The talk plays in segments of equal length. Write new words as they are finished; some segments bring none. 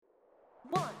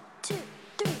1, 2,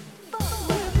 3, 4.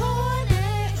 We're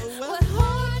horny for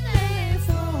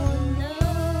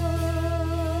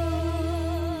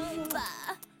love.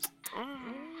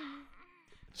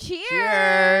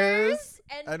 Cheers!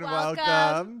 And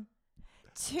welcome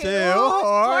to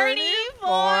Horny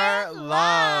for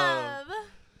Love.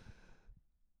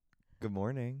 Good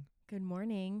morning. Good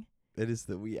morning. It is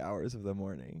the wee hours of the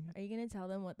morning. Are you going to tell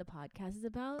them what the podcast is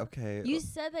about? Okay. You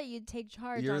said that you'd take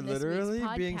charge You're on this literally week's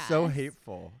podcast. being so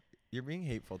hateful. You're being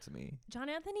hateful to me. John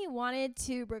Anthony wanted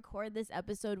to record this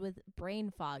episode with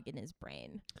brain fog in his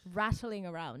brain, rattling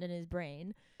around in his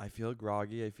brain. I feel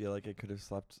groggy. I feel like I could have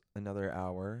slept another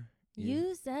hour.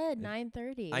 You said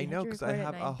 9:30. I know, because I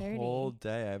have a whole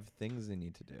day. I have things I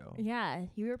need to do. Yeah,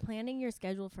 you were planning your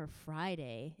schedule for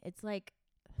Friday. It's like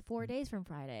 4 days from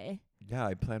Friday. Yeah,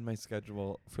 I plan my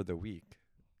schedule for the week.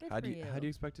 Good How for do you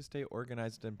expect to stay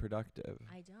organized and productive?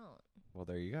 I don't. Well,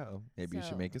 there you go. Maybe you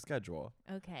should make a schedule.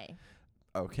 Okay.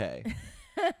 Okay.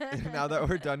 Now that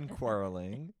we're done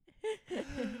quarreling,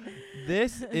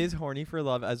 this is Horny for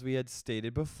Love, as we had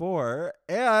stated before,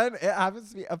 and it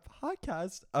happens to be a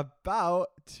podcast about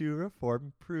two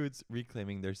reformed prudes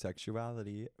reclaiming their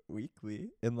sexuality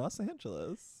weekly in Los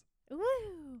Angeles.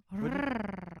 Woo!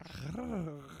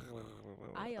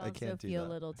 I also can't do feel a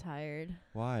that. little tired.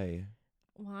 Why?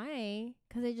 Why?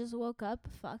 Because I just woke up,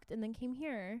 fucked, and then came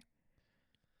here.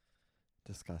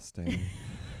 Disgusting.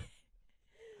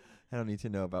 I don't need to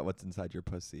know about what's inside your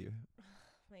pussy. Oh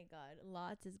my God,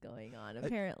 lots is going on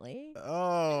apparently.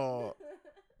 Oh.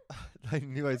 I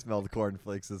knew I smelled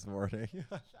cornflakes this morning.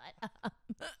 Shut up.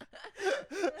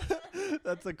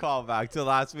 That's a callback to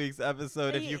last week's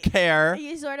episode, if you care.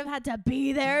 You sort of had to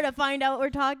be there to find out what we're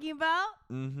talking about.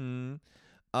 Mm-hmm.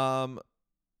 I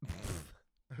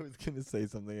was gonna say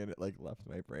something and it left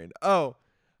my brain. Oh,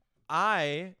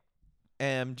 I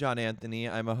am John Anthony.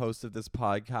 I'm a host of this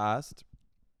podcast.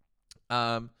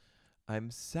 I'm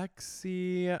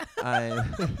sexy.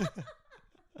 I'm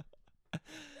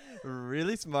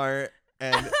really smart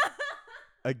and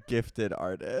a gifted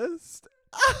artist.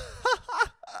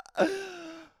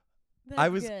 I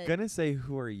was gonna say,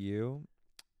 who are you?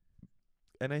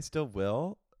 And I still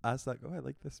will. I was like, oh, I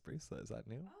like this bracelet. Is that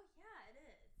new? Oh, yeah, it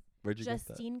is. Where'd you get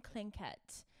that? Justine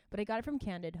Clinkett. But I got it from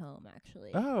Candid Home,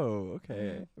 actually. Oh,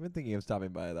 okay. I've been thinking of stopping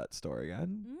by that store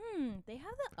again. They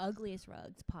have the ugliest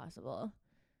rugs possible.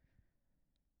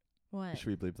 What? Should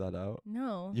we bleep that out?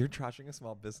 No. You're trashing a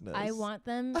small business. I want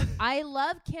them. I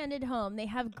love Candid Home. They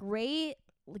have great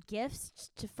gifts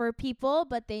for people,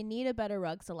 but they need a better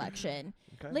rug selection.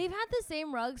 Okay. They've had the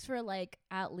same rugs for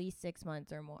at least 6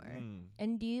 months or more.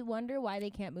 And do you wonder why they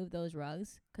can't move those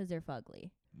rugs? Because they're fugly.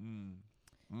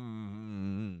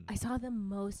 I saw the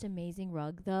most amazing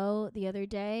rug though the other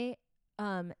day,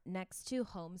 next to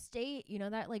Home State. You know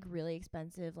that really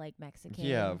expensive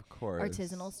Mexican of course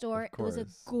artisanal store. It was a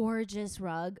gorgeous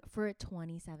rug for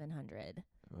 $2,700.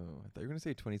 Oh, I thought you were gonna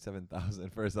say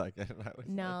 27,000 for a second.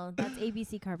 No, that's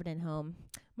ABC Carpet and Home.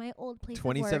 My old place.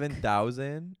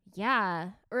 27,000.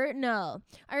 Yeah, or no.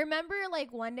 I remember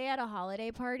one day at a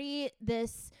holiday party,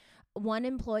 this one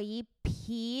employee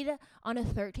peed on a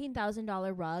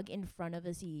 $13,000 rug in front of a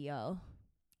CEO.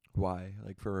 Why?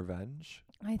 For revenge?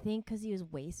 I think because he was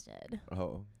wasted.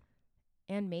 Oh.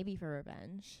 And maybe for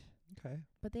revenge. Okay.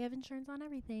 But they have insurance on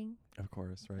everything. Of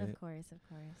course, right? Of course.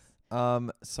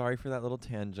 Sorry for that little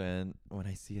tangent. When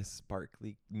I see a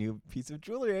sparkly new piece of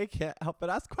jewelry, I can't help but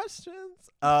ask questions.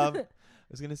 I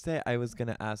was gonna say I was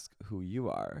gonna ask who you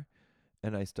are,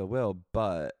 and I still will,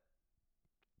 but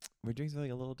we're doing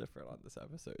something a little different on this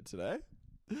episode today.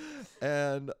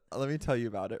 And let me tell you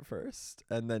about it first,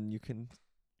 and then you can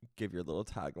give your little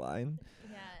tagline.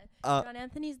 Yeah. John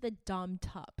Anthony's the dom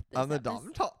top. I'm the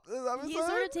dom top this episode. He's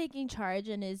sort of taking charge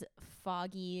in his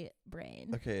foggy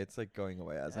brain. Okay, it's going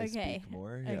away as I speak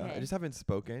more. Yeah, Okay. I just haven't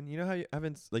spoken. You know how you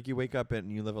haven't you wake up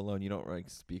and you live alone. You don't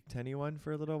speak to anyone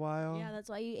for a little while. Yeah, that's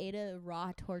why you ate a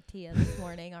raw tortilla this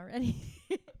morning already.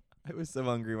 I was so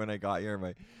hungry when I got here.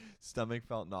 My stomach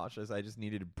felt nauseous. I just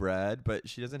needed bread, but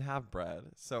she doesn't have bread,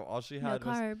 so all she had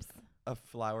was carbs. a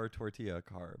flour tortilla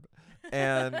carb,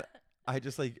 and I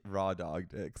just raw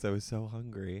dogged it because I was so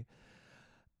hungry.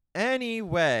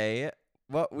 Anyway,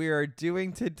 what we are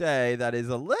doing today that is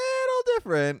a little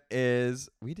different is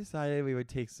we decided we would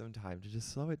take some time to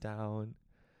just slow it down,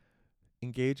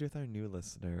 engage with our new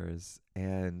listeners,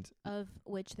 and of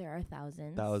which there are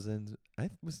thousands. Thousands. I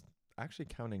was actually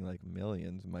counting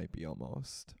millions, might be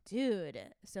almost. Dude,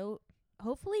 so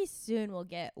hopefully soon we'll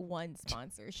get one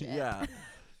sponsorship. Yeah.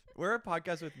 We're a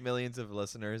podcast with millions of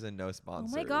listeners and no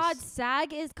sponsors. Oh my God,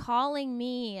 SAG is calling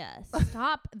me.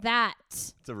 Stop that.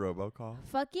 It's a robocall.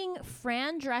 Fucking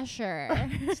Fran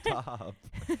Drescher. Stop.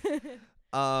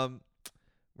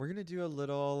 We're gonna do a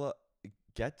little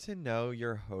get to know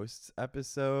your hosts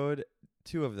episode,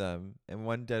 2 of them, and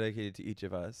one dedicated to each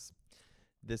of us.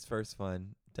 This first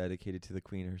one dedicated to the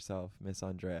queen herself, Miss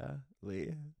Andrea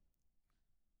Lee.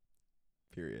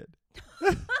 Period.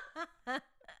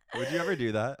 Would you ever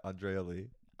do that, Andrea Lee?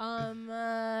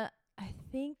 I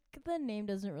think the name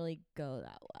doesn't really go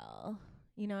that well.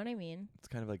 You know what I mean? It's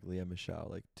kind of like Leah Michelle,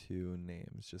 like 2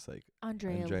 names, just like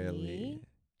Andrea Lee.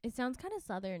 It sounds kind of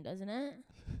southern, doesn't it?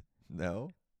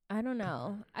 No? I don't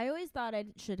know. I always thought I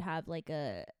should have like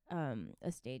a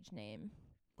stage name.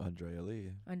 Andrea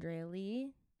Lee. Andrea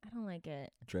Lee? I don't like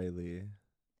it. Dre Lee.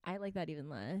 I like that even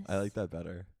less. I like that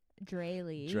better. Dre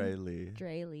Lee. Dre Lee.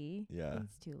 Dre Lee. Yeah.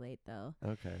 It's too late though.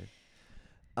 Okay.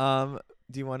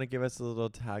 Do you want to give us a little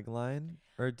tagline,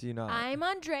 or do you not? I'm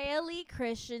Andrea Lee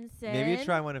Christensen. Maybe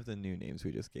try one of the new names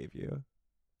we just gave you,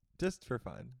 just for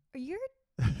fun. You're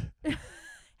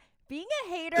being a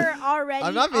hater already.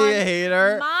 I'm not being a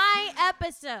hater. My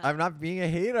episode. I'm not being a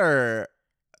hater.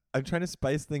 I'm trying to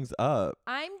spice things up.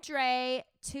 I'm Dre,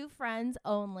 2 friends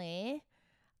only.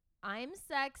 I'm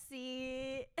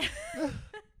sexy.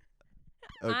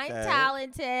 Okay. I'm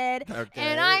talented. Okay.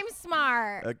 And I'm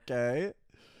smart. Okay.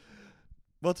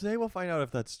 Well, today we'll find out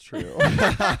if that's true.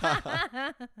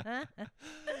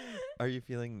 Are you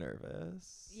feeling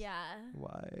nervous? Yeah.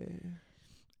 Why?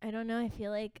 I don't know. I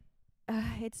feel like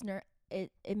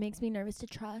it makes me nervous to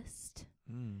trust.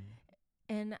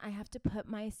 And I have to put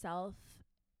myself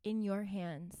in your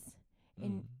hands.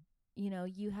 And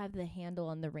you have the handle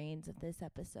on the reins of this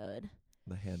episode.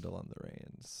 The handle on the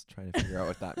reins. Trying to figure out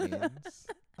what that means.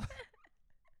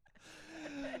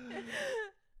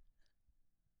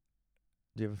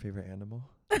 Do you have a favorite animal?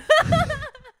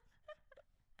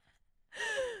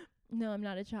 No, I'm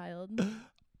not a child.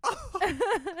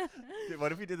 Dude,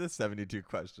 what if we did the 72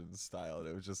 questions style and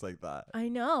it was just like that? I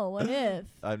know. What if?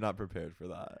 I'm not prepared for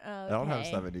that. Okay. I don't have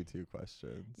 72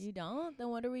 questions. You don't? Then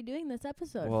what are we doing this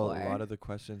episode Well, for? a lot of the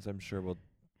questions I'm sure will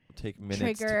take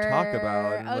minutes to talk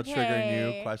about, and we'll trigger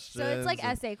new questions. So it's like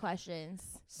essay questions.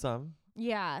 Some.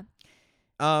 Yeah.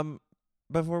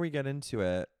 Before we get into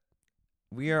it,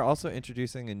 we are also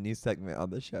introducing a new segment on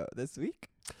the show this week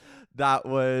that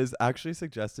was actually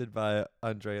suggested by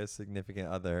Andrea's significant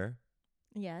other.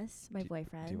 Yes, my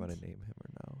boyfriend. Do you want to name him or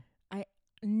no?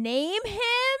 Name him?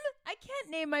 I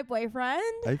can't name my boyfriend.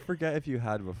 I forget if you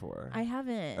had before. I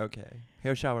haven't. Okay.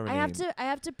 Here shall remain. I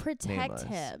have to protect nameless.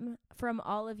 him from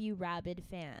all of you rabid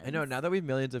fans. I know. Now that we have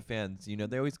millions of fans,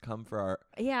 they always come for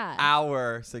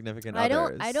our significant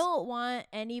others. I don't want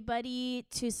anybody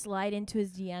to slide into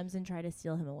his DMs and try to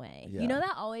steal him away. Yeah. You know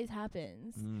that always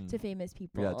happens to famous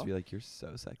people. Yeah, to be like, you're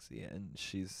so sexy and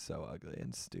she's so ugly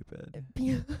and stupid.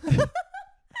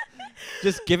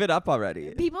 Just give it up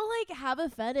already. People have a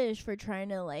fetish for trying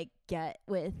to get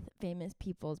with famous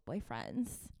people's boyfriends.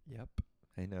 Yep.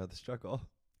 I know the struggle.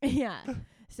 Yeah.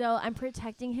 So I'm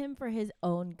protecting him for his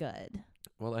own good.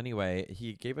 Well, anyway,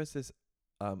 he gave us this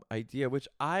idea, which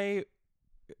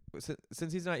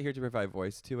since he's not here to provide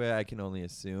voice to it, I can only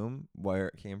assume where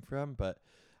it came from. But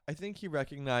I think he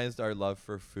recognized our love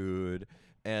for food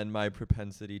and my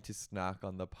propensity to snack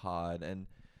on the pod and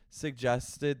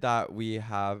suggested that we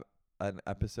have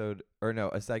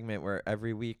a segment where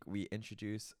every week we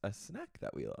introduce a snack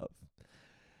that we love.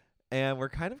 And we're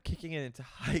kind of kicking it into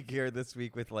high gear this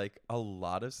week with a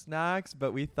lot of snacks,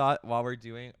 but we thought while we're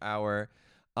doing our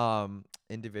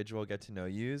individual get to know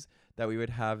yous that we would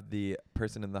have the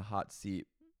person in the hot seat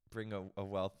bring a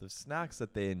wealth of snacks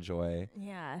that they enjoy.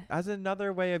 Yeah. As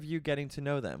another way of you getting to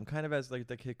know them, kind of as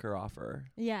the kicker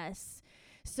offer. Yes.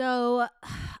 So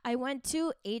I went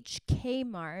to HK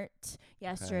Mart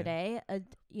yesterday,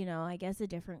 I guess a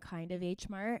different kind of H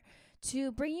Mart,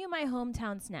 to bring you my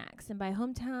hometown snacks. And by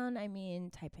hometown, I mean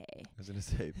Taipei. I was going to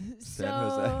say San So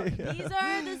Jose. these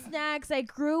are the snacks I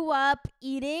grew up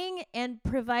eating and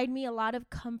provide me a lot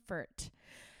of comfort.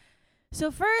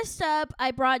 So first up, I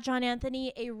brought John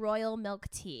Anthony a royal milk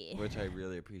tea. Which I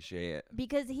really appreciate.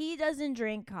 Because he doesn't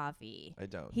drink coffee. I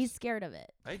don't. He's scared of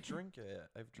it. I drink it.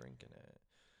 I've drinking it.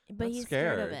 But Not he's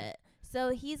scared. scared of it. So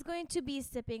he's going to be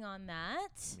sipping on that.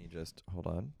 Let me just hold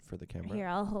on for the camera. Here,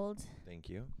 I'll hold. Thank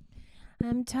you.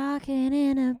 I'm talking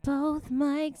into both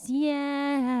mics,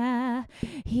 yeah.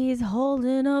 He's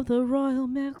holding up the royal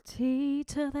milk tea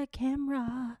to the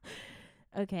camera.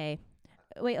 Okay.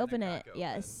 Wait, open it.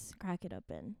 Yes, crack it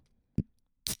open.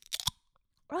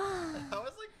 That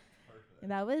was perfect.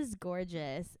 That was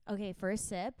gorgeous. Okay, first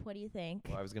sip. What do you think?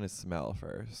 Well, I was gonna smell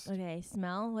first. Okay,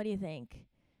 smell. What do you think?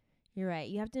 You're right.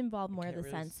 You have to involve more of the I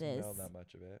can't really senses. smell that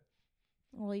much of it.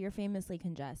 Well, you're famously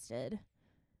congested.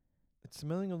 It's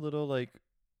smelling a little like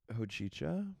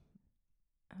hojicha.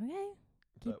 Okay,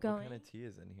 keep But going. What kind of tea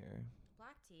is in here?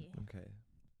 Black tea. Okay.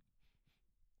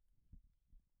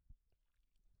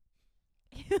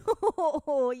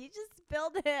 You just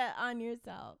spilled it on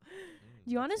yourself.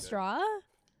 Do you want a straw?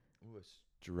 Ooh, a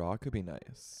straw could be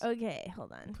nice. Okay,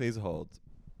 hold on. Please hold.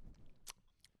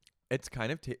 It's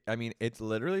kind of, it's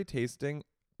literally tasting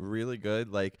really good,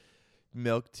 like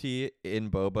milk tea in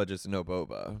boba, just no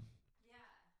boba.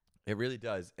 Yeah. It really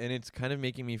does. And it's kind of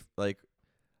making me,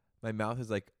 my mouth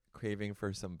is, craving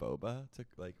for some boba to,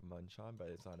 munch on, but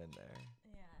it's not in there.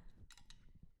 Yeah.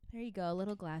 There you go. A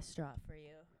little glass straw for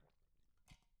you.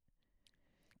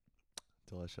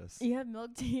 Delicious. You have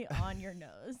milk tea on your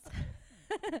nose.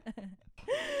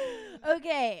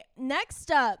 Okay,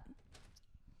 next up.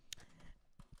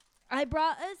 I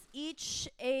brought us each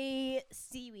a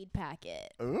seaweed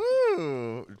packet.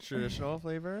 Ooh, traditional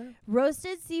flavor?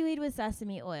 Roasted seaweed with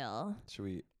sesame oil. Should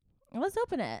we? Let's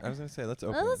open it. I was going to say, let's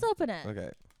open Let's open it. Okay,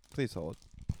 please hold.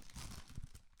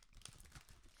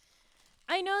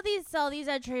 I know these sell these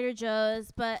at Trader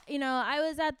Joe's, but, I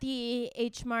was at the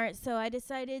H Mart, so I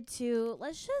decided to,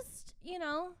 let's just,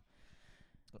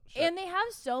 and they have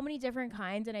so many different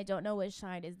kinds, and I don't know which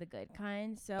kind is the good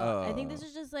kind. So I think this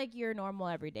is just your normal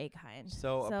everyday kind.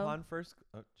 So upon first,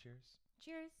 cheers.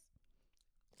 Cheers.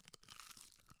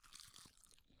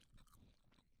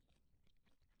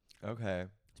 Okay.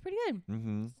 It's pretty good.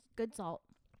 Mm-hmm. Good salt.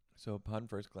 So upon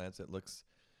first glance, it looks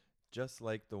just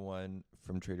like the one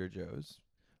from Trader Joe's,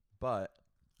 but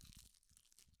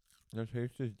the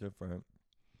taste is different.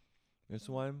 This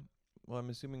one, well, I'm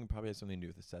assuming it probably has something to do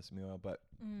with the sesame oil, but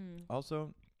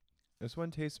also this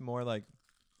one tastes more like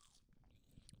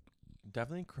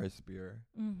definitely crispier,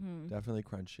 definitely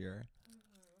crunchier.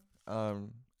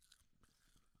 And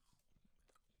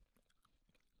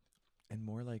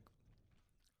more like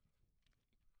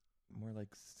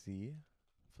sea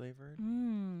flavored.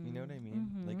 You know what I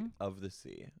mean? Like of the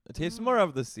sea. It tastes more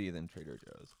of the sea than Trader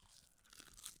Joe's.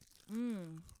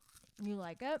 You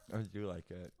like it? I do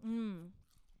like it.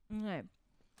 Okay.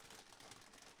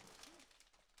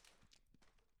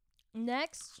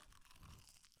 Next,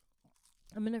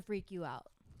 I'm gonna freak you out.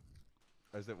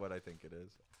 Is it what I think it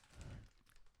is?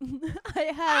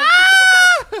 I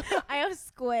have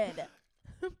squid.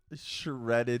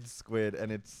 Shredded squid,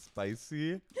 and it's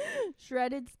spicy.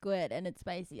 Shredded squid, and it's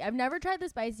spicy. I've never tried the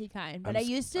spicy kind, but I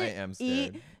used to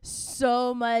eat scared.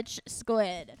 so much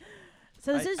squid.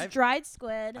 So this is dried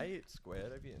squid. I eat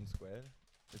squid. I've eaten squid.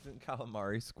 Isn't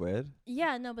calamari squid?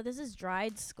 Yeah, no, but this is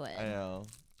dried squid. I know.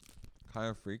 Kind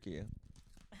of freaky.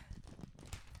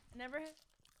 Never.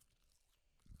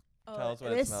 Tell us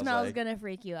what it this smells smells like. gonna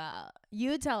freak you out.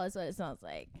 You tell us what it smells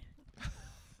like.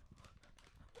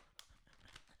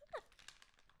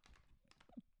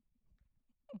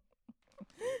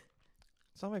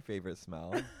 It's not my favorite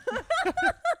smell.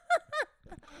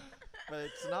 But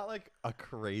it's not like a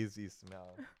crazy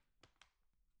smell.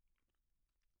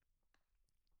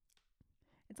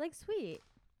 It's like sweet.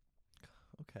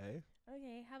 Okay.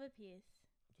 Okay, have a piece.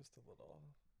 Just a little.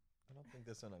 I don't think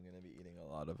this one I'm going to be eating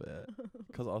a lot of it.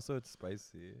 Because also it's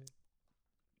spicy.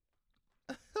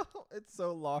 It's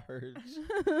so large.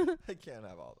 I can't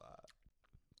have all that.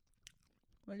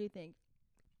 What do you think?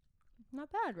 Not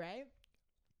bad, right?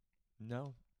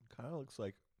 No. Kind of looks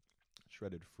like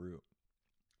shredded fruit.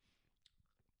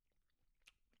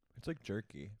 It's like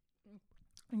jerky.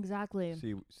 Exactly.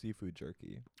 Seafood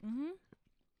jerky. Mhm.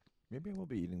 Maybe I will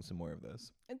be eating some more of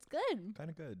this. It's good. Kind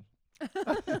of good.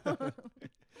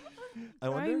 I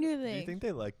wonder, new do you things. think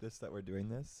they like this, that we're doing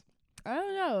this? I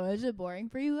don't know. Is it boring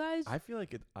for you guys? I feel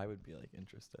like I would be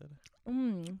interested.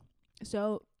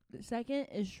 So the second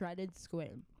is shredded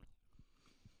squid.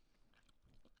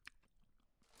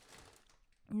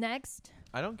 Next,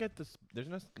 I don't get this. There's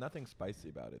nothing spicy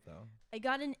about it though. I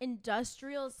got an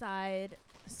industrial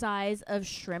size of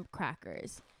shrimp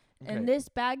crackers. Okay. And this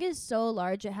bag is so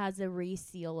large it has a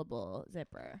resealable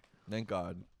zipper. Thank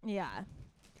God. Yeah.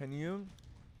 Can you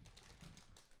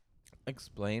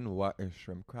explain what a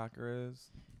shrimp cracker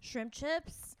is? Shrimp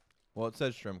chips? Well, it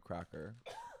says shrimp cracker.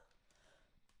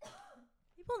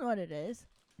 People know what it is.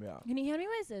 Yeah. Can you hand me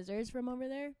my scissors from over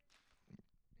there?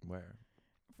 Where?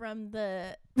 From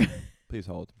the... Please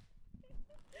hold.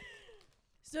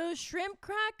 So shrimp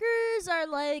crackers are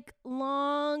like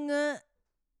long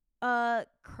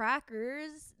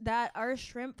crackers that are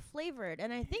shrimp flavored.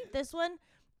 And I think this one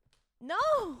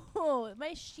No,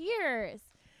 my shears.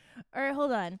 All right,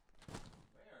 hold on.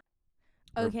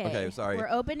 Okay. Okay, sorry. We're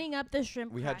opening up the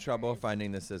shrimp We crackers. had trouble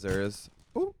finding the scissors.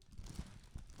 Ooh.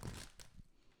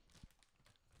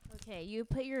 Okay, you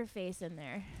put your face in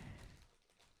there.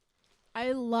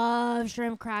 I love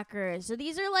shrimp crackers. So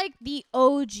these are like the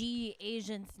OG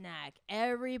Asian snack.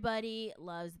 Everybody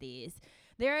loves these.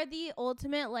 They're the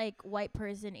ultimate like white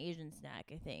person Asian snack,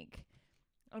 I think.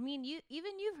 I mean,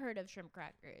 you've heard of shrimp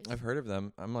crackers. I've heard of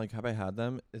them. I'm like, have I had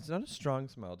them? It's not a strong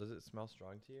smell. Does it smell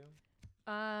strong to you?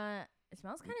 It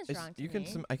smells kind of strong to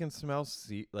me. I can smell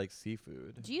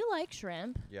seafood. Do you like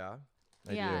shrimp? Yeah.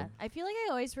 I Yeah. do. I feel like I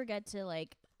always forget to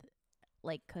like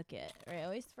cook it, or I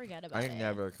always forget about it. I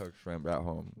never cook shrimp at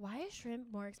home. Why is shrimp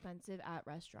more expensive at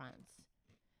restaurants?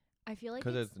 I feel like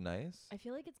Because it's nice. I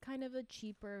feel like it's kind of a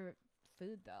cheaper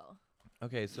food though.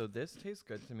 Okay, so this tastes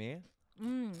good to me.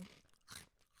 Mm.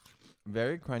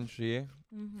 Very crunchy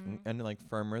Mm-hmm. and like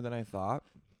firmer than I thought.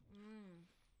 Mm.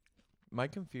 My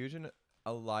confusion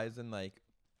lies in like,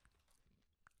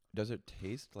 does it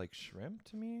taste like shrimp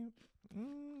to me?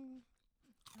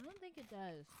 I don't think it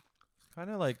does. Kind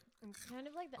of like It's kind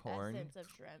of like the corn. essence of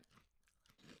shrimp.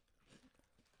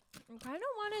 I kind of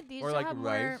wanted these or to like have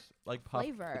rice, more like puffed.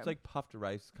 flavor. It's like puffed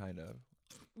rice kind of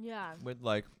Yeah. with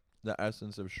like the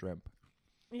essence of shrimp.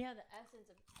 Yeah, the essence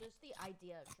of just the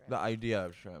idea of shrimp. The idea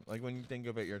of shrimp. Like when you think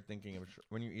of it, you're thinking of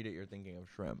when you eat it, you're thinking of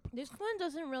shrimp. This one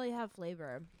doesn't really have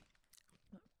flavor.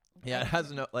 Yeah, it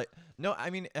has no. I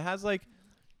mean, it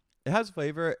has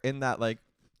flavor in that like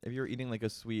if you're eating like a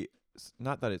sweet,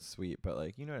 not that it's sweet, but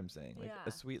like you know what I'm saying, like Yeah.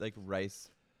 a sweet like rice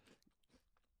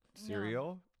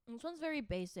cereal. This one's very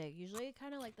basic. Usually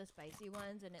kind of like the spicy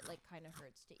ones, and it like kind of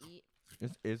hurts to eat.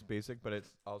 It's basic, but it's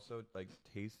also like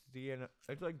tasty, and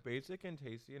it's like basic and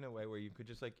tasty in a way where you could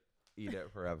just like eat it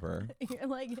forever. You're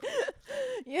like,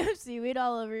 you have seaweed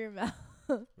all over your mouth.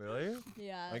 Really?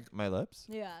 Yeah. Like my lips?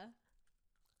 Yeah.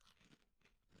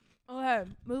 Okay,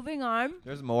 moving on.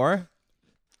 There's more?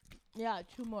 Yeah,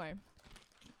 2 more.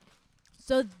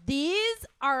 So these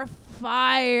are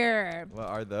fire. What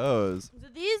are those? So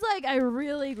these, like, I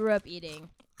really grew up eating.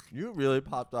 You really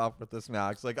popped off with the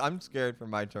snacks. Like, I'm scared for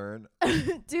my turn.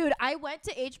 Dude, I went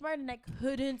to H Mart and I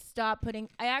couldn't stop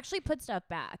I actually put stuff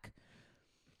back.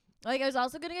 Like, I was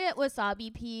also going to get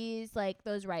wasabi peas, like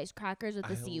those rice crackers with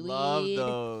the seaweed. I love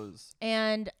those.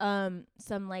 And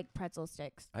some, like, pretzel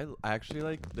sticks. I actually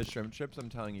like the shrimp chips. I'm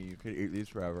telling you, you could eat these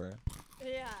forever.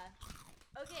 Yeah.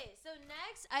 Okay, so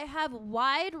next I have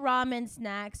wide ramen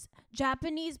snacks,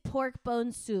 Japanese pork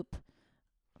bone soup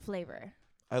flavor.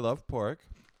 I love pork.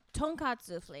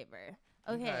 Tonkatsu flavor.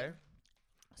 Okay.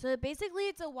 So basically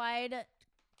it's a wide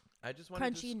I just want to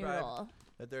crunchy describe noodle.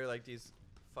 that they're like these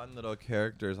fun little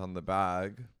characters on the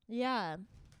bag. Yeah.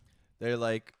 They're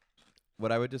like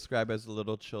what I would describe as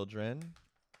little children,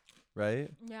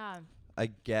 right? Yeah. I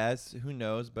guess, who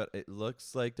knows, but it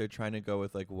looks like they're trying to go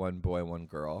with like one boy, one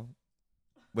girl,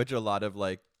 which a lot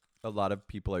of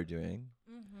people are doing.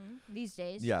 Mm-hmm. These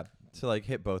days. Yeah, to like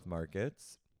hit both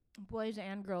markets. Boys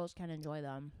and girls can enjoy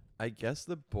them. I guess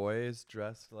the boy is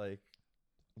dressed like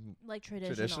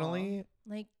Traditionally.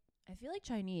 Like, I feel like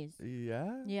Chinese.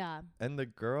 Yeah. Yeah. And the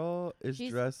girl is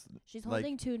dressed She's like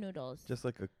holding 2 noodles. just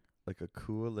like a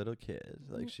cool little kid.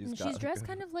 Like she's dressed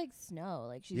kind of like snow.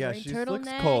 Like she's yeah, wearing she turtleneck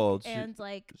looks cold. and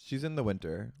like She's in the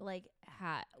winter. like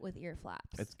hat with ear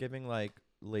flaps. It's giving like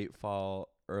late fall,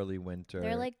 early winter.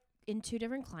 They're like in 2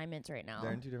 different climates right now.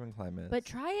 They're in 2 different climates. But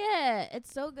try it.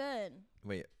 It's so good.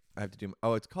 Wait, I have to do.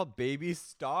 Oh, it's called Baby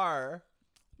Star.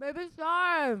 Baby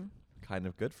star. Kind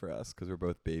of good for us because we're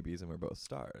both babies and we're both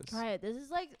stars. Try it. This is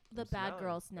like the I'm bad smelling.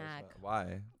 girl snack.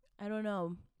 Why? I don't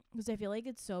know. Because I feel like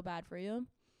it's so bad for you.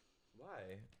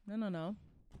 Why? I don't know.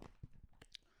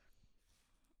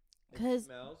 It 'Cause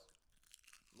smells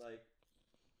like.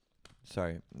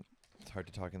 Sorry, it's hard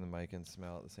to talk in the mic and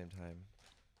smell at the same time.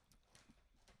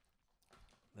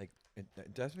 Like it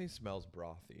definitely smells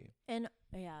brothy. And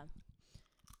yeah.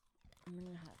 I'm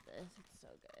going to have this. It's so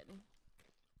good.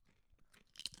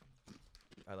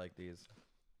 I like these.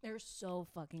 They're so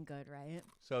fucking good, right?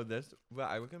 So well,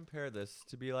 I would compare this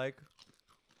to be like,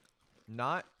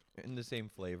 not in the same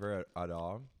flavor at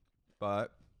all,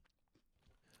 but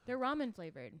They're ramen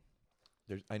flavored.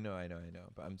 I know,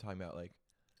 but I'm talking about like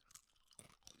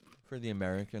for the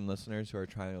American listeners who are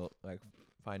trying to like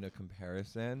find a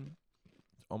comparison,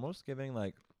 it's almost giving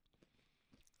like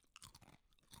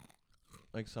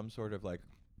some sort of like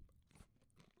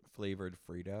flavored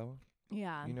Frito.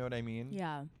 Yeah. You know what I mean?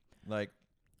 Yeah. Like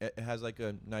it has like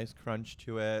a nice crunch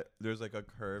to it. There's like a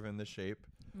curve in the shape.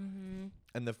 Mm-hmm.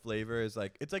 And the flavor is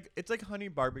like it's like honey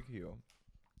barbecue.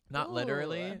 Not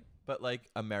literally, but like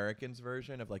American's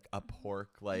version of like a pork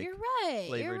like You're right.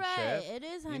 flavored You're right. chip. It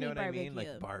is honey You know what barbecue. I mean?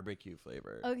 Like barbecue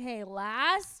flavor. Okay,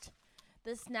 last,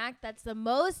 the snack that's the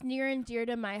most near and dear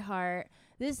to my heart.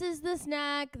 This is the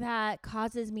snack that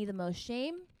causes me the most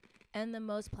shame and the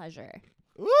most pleasure.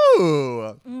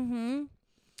 Ooh. Mm-hmm.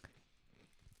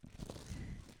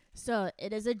 So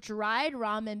it is a dried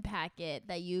ramen packet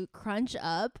that you crunch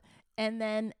up, and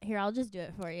then here, I'll just do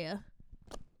it for you.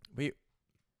 Wait,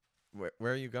 where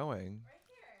are you going? Right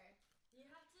here. You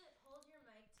have to hold your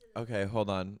mic to the Okay, hold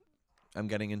on. I'm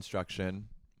getting instruction.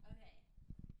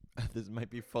 Okay. This might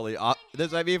be fully off.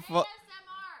 This might be ASMR.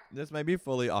 This might be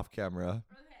fully off camera.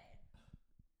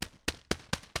 Okay.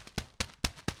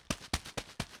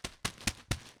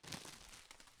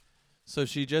 So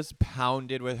she just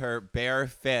pounded with her bare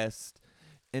fist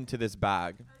into this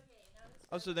bag. Okay, now it's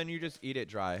Oh, so then you just eat it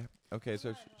dry. Okay,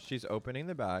 so she's opening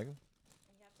the bag. you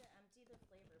have to empty the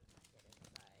flavor packet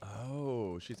inside.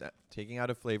 Oh, she's taking out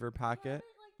a flavor packet.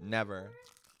 Like Never.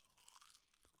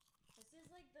 This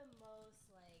is like the most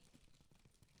like,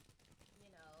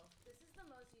 this is the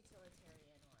most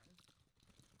utilitarian one.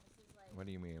 This is like What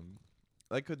do you mean?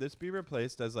 Like, could this be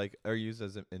replaced as like, or used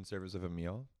as in service of a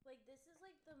meal? like this is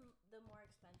like the more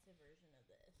expensive version of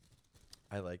this.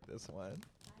 I like this one.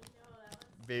 I know that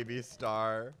one's Baby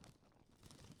star.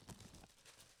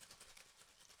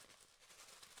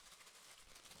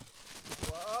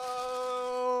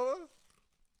 Whoa.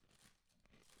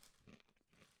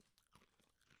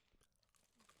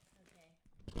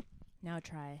 okay. Now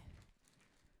try.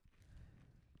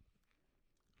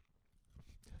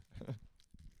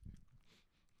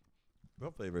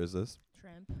 What flavor is this?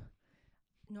 Shrimp.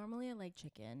 Normally I like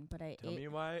chicken, but I Tell ate me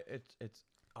why it's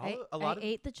I lot of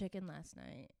ate the chicken last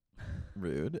night.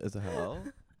 rude as hell.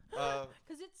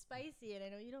 Cause it's spicy, and I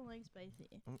know you don't like spicy.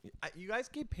 You guys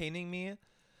keep painting me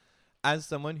as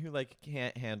someone who like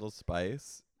can't handle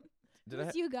spice.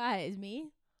 It's you guys, me.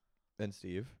 And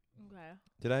Steve, Okay.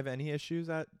 did I have any issues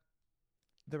at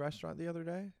the restaurant the other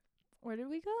day? Where did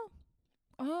we go?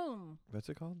 Oh, What's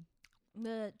it called?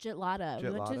 the Jitlada. We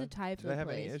went to the Thai food Did I have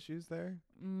place. any issues there?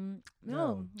 No,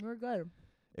 No. we're good.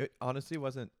 It honestly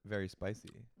wasn't very spicy.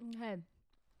 Okay.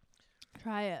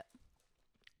 Try it.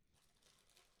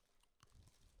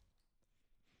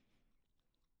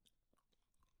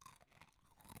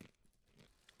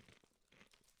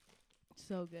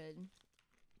 So good.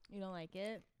 You don't like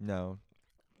it? No,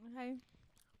 Okay.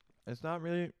 it's not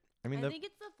really. I mean, I think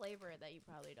it's the flavor that you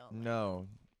probably don't like. no,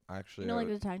 actually, You don't I like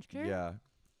would- the texture? yeah,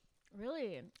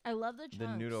 Really? I love the chunks.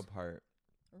 the noodle part.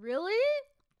 Really?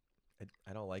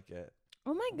 I don't like it.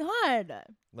 Oh my god.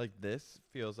 Like this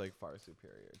feels like far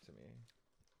superior to me.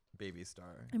 Baby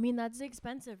star. I mean, that's the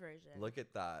expensive version. Look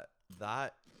at that.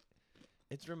 That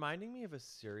it's reminding me of a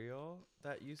cereal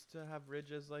that used to have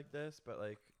ridges like this, but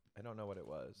like I don't know what it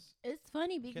was. It's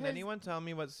funny because Can anyone tell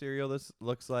me what cereal this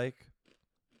looks like?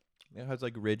 It has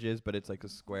like ridges, but it's like a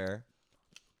square.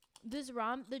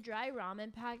 the dry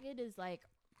ramen packet is like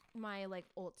my like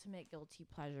ultimate guilty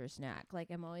pleasure snack.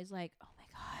 Like I'm always like, oh my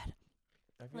god.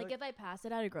 I feel Like if I pass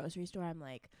it at a grocery store, I'm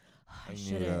like, oh, I I need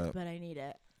shouldn't, it. but I need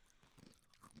it.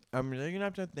 I'm really gonna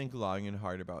have to think long and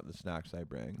hard about the snacks I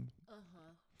bring.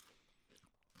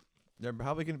 They're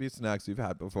probably gonna be snacks you've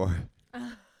had before,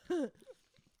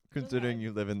 considering Okay.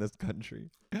 you live in this country.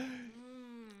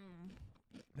 Mm.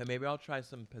 And maybe I'll try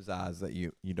some pizzazz that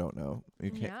you don't know, you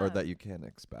can't, or Yeah. that you can't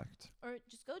expect. Or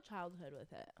just go childhood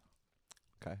with it.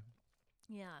 Okay,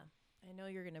 Yeah. I know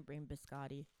you're gonna bring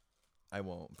biscotti. I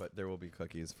won't, but there will be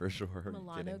cookies for sure. Are you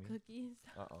Milano kidding me? cookies.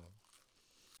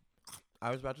 I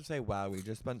was about to say, wow, we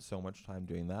just spent so much time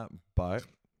doing that, but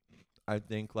I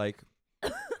think like,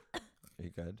 are you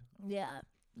good? Yeah.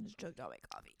 Just choked on my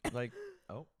coffee. Like,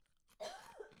 oh,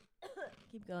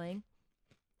 Keep going.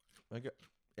 like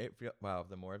it feel wow.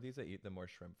 The more of these I eat, the more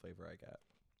shrimp flavor I get.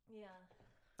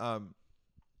 Yeah.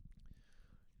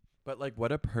 But like,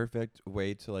 what a perfect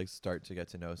way to like start to get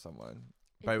to know someone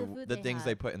by the things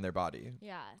they put in their body.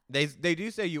 Yeah. They do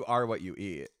say you are what you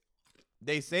eat.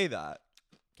 They say that.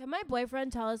 Can my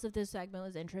boyfriend tell us if this segment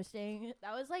was interesting?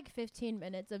 That was like 15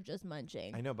 minutes of just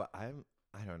munching. I know, but I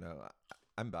don't know.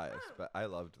 I'm biased, but I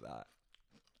loved that.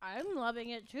 I'm loving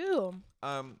it too.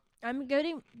 I'm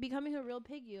becoming a real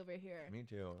piggy over here. Me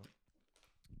too.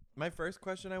 My first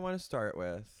question I want to start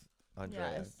with,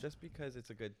 Andrea, Yes. just because it's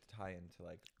a good tie into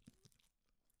like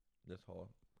this whole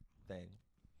thing.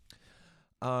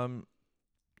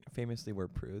 Famously, we're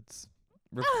prudes.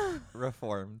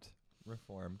 Reformed.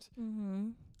 Mm-hmm.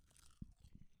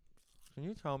 Can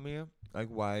you tell me like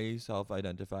why you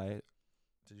self-identify? Did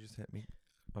you just hit me?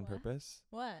 On purpose?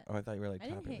 What? Oh, I thought you were like I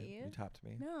tapping didn't hit me. you. You tapped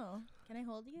me. No. Can I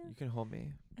hold you? You can hold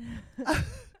me.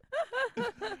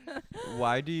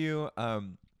 Why do you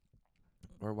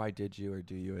or why did you or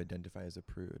do you identify as a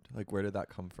prude? Like, where did that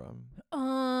come from?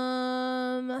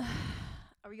 Are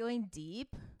we going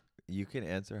deep? You can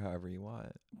answer however you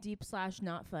want.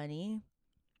 Deep/not funny.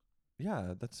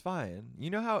 Yeah, that's fine. You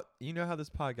know how this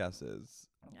podcast is.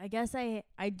 I guess I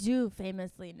do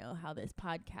famously know how this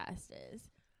podcast is.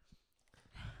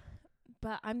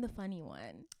 But I'm the funny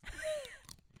one.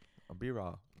 Be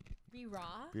raw. Be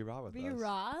raw? Be raw with us. Be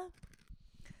raw?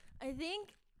 I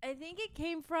think it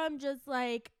came from just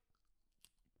like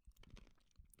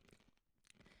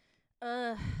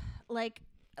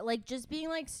just being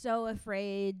like so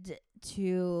afraid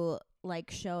to like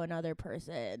show another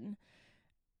person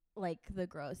like the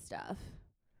gross stuff.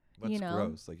 What's you know?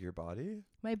 gross? Like your body?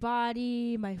 My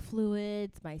body, my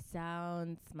fluids, my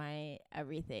sounds, my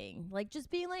everything. Like just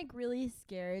being like really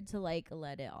scared to like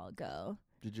let it all go.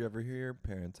 Did you ever hear your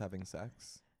parents having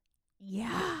sex?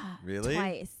 Yeah. Really?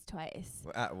 Twice.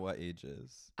 At what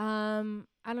ages?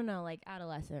 I don't know, like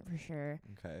adolescent for sure.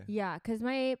 Okay. Yeah, 'cause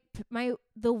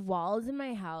the walls in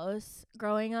my house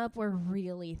growing up were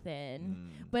really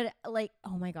thin. But like,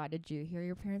 oh my God, did you hear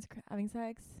your parents having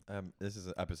sex? This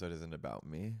episode isn't about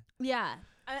me. Yeah.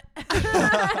 But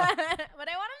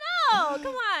I want to know.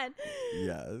 Come on.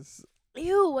 Yes.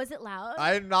 Ew, was it loud?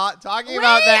 I'm not talking Wait,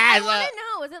 about that. I want to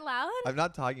know. Was it loud? I'm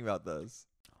not talking about this.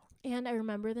 And I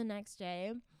remember the next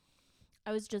day,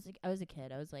 I was a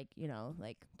kid. I was like,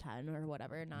 like 10 or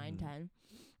whatever, 9, 10.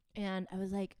 And I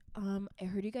was like, I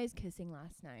heard you guys kissing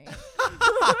last night.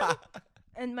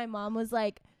 And my mom was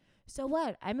like, so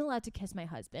what? I'm allowed to kiss my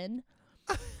husband.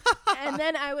 And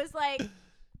then I was like,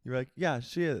 you're like, yeah,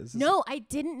 she is. No, I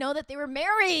didn't know that they were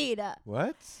married.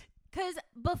 What? Because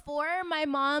before my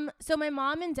mom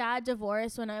and dad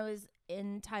divorced when I was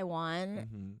in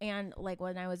Taiwan and like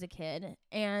when I was a kid,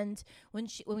 and when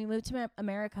we moved to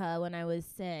America when I was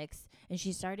 6 and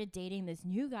she started dating this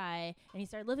new guy and he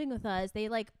started living with us, they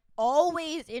like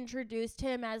always introduced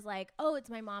him as like, oh, it's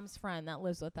my mom's friend that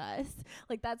lives with us.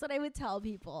 Like that's what I would tell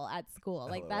people at school.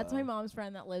 Like that's my mom's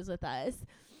friend that lives with us.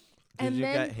 Did you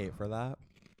get hate for that?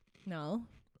 No.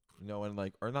 No one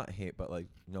like, or not hate, but like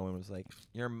no one was like,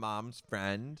 your mom's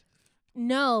friend?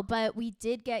 No, but we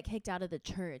did get kicked out of the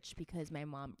church because my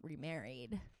mom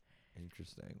remarried.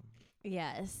 Interesting.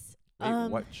 Yes. Wait,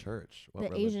 what church? What the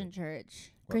religion? Asian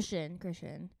church. What? Christian.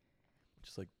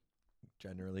 Just like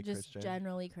generally Just Christian?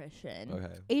 generally Christian.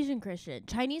 Okay. Asian Christian.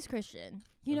 Chinese Christian.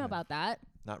 You know about that?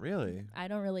 Not really. I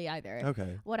don't really either.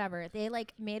 Okay. Whatever. They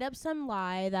like made up some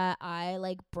lie that I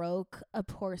like broke a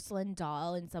porcelain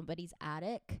doll in somebody's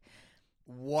attic.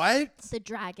 What? The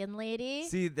dragon lady.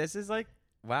 See, this is like,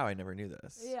 wow, I never knew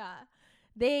this.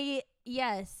 Yeah.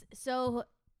 Yes. So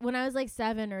when I was like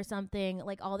 7 or something,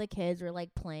 like all the kids were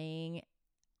like playing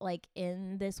like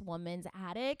in this woman's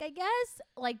attic, I guess,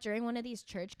 like during one of these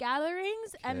church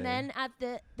gatherings. And then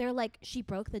they're like, she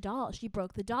broke the doll.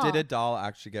 Did a doll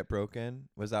actually get broken?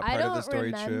 Was that part of the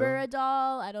story true? I don't remember a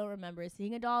doll. I don't remember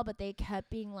seeing a doll, but they kept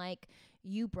being like,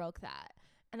 you broke that.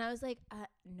 And I was like,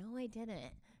 no, I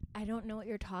didn't. I don't know what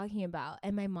you're talking about.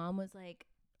 And my mom was like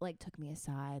took me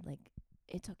aside, like,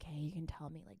 it's okay, you can tell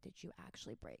me, like, did you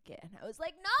actually break it? And I was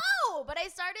like, no, but I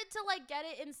started to like get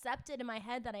it incepted in my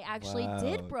head that I actually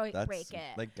did break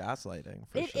it. Like gaslighting.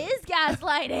 For It sure. is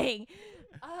gaslighting.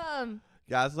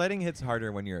 Gaslighting hits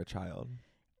harder when you're a child.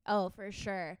 Oh, for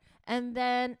sure. And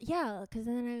then because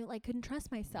then I like couldn't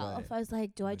trust myself. Right. I was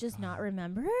like, do I just not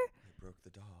remember? I broke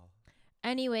the doll.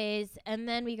 Anyways, and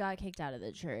then we got kicked out of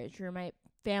the church where my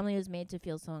family was made to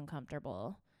feel so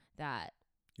uncomfortable that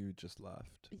you just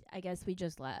left. I guess we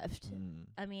just left.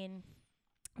 I mean,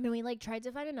 then we like tried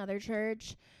to find another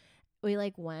church. We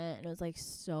like went and it was like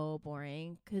so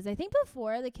boring because I think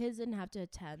before the kids didn't have to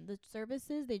attend the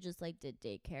services. They just like did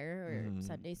daycare or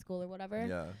Sunday school or whatever.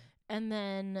 Yeah. And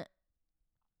then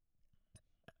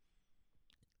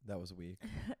that was weak.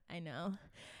 I know.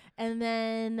 And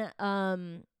then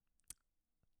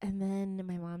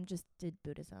my mom just did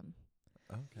Buddhism.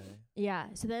 Okay. Yeah.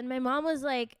 So then my mom was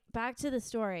like, back to the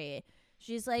story.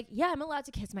 She's like, yeah, I'm allowed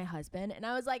to kiss my husband. And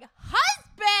I was like,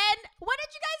 husband? When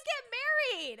did you guys get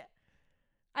married?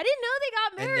 I didn't know they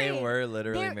got married. And they were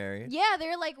literally married? Yeah.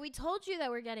 They're like, we told you that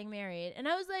we're getting married. And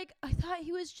I was like, I thought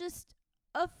he was just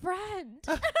a friend.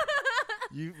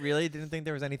 You really didn't think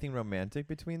there was anything romantic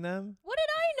between them? What did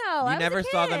I know? You never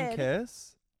saw them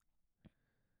kiss?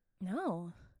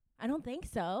 No. I don't think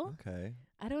so. Okay.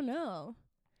 I don't know.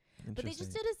 But they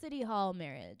just did a city hall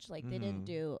marriage. Like, they didn't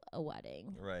do a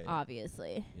wedding. Right.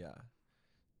 Obviously. Yeah.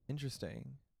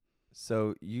 Interesting.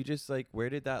 So you just like, where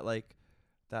did that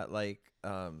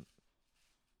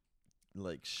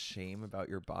shame about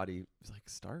your body like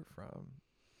start from?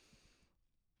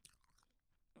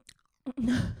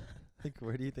 Like,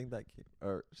 where do you think that came?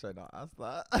 Or should I not ask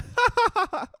that?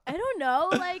 I don't know.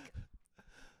 Like,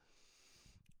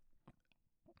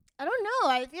 I don't know.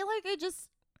 I feel like I just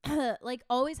like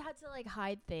always had to like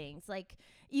hide things. Like,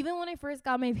 even when I first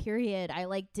got my period, I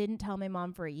like didn't tell my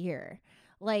mom for a year.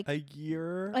 Like A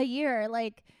year?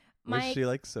 Like Was she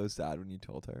like so sad when you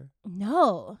told her?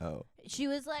 No. Oh. She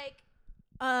was like,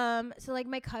 so like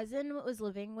my cousin was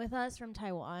living with us from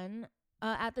Taiwan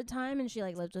at the time, and she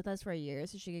like lived with us for a year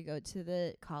so she could go to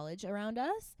the college around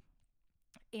us.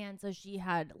 And so she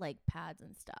had like pads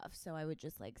and stuff, so I would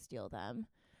just like steal them.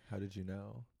 How did you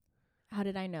know? How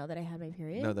did I know that I had my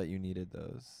period? Know that you needed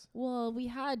those. Well, we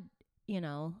had,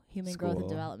 human growth and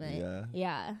development.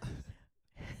 Yeah.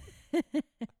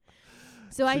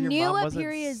 So I knew your mom what wasn't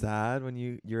periods. sad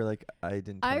when you're like, I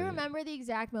didn't. Tell I you. remember the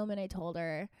exact moment I told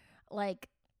her. Like,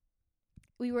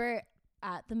 we were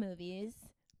at the movies.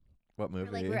 What movie?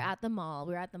 Or, like, we were at the mall.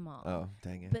 Oh,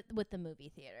 dang it! But with the movie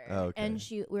theater. Oh, okay. And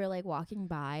we were like walking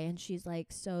by, and she's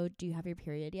like, "So, do you have your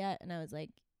period yet?" And I was like,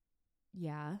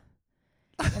 "Yeah."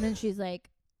 And then she's like,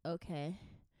 "Okay.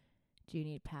 Do you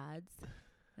need pads?"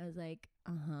 I was like,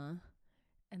 "Uh-huh."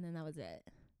 And then that was it.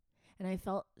 And I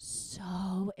felt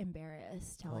so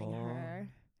embarrassed telling her.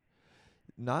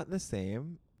 Not the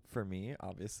same for me,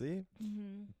 obviously.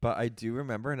 Mm-hmm. But I do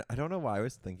remember, and I don't know why I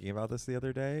was thinking about this the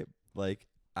other day, like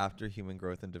after human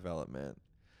growth and development,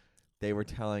 they were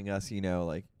telling us, you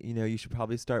should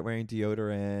probably start wearing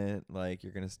deodorant. Like,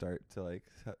 you're going to start to like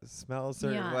smell a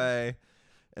certain way.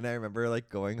 And I remember like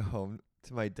going home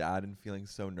to my dad and feeling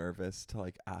so nervous to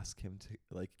like ask him to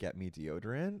like get me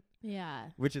deodorant. Yeah.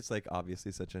 Which is like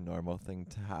obviously such a normal thing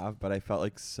to have, but I felt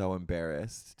like so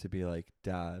embarrassed to be like,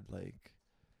 Dad, like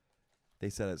they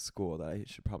said at school that I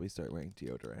should probably start wearing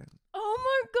deodorant. Oh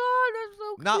my God, that's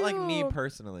so cute. Not like me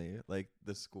personally, like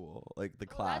the school, like the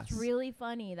class. That's really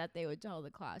funny that they would tell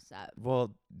the class that.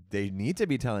 Well, they need to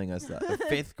be telling us that. The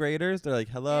 5th graders, they're like,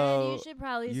 hello,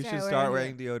 and you should start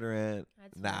wearing deodorant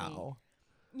now. Funny.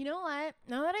 You know what?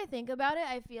 Now that I think about it,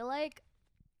 I feel like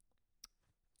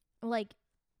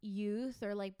youth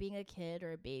or like being a kid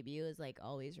or a baby is like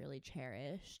always really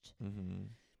cherished. Mm-hmm.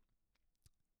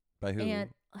 By who?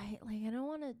 And I don't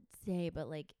want to say, but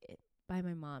like by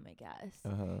my mom, I guess.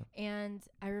 Uh-huh. And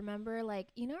I remember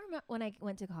when I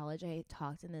went to college, I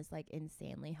talked in this like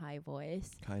insanely high voice.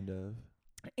 Kind of.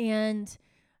 And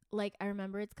like I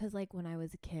remember it's 'cause like when I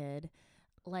was a kid,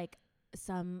 like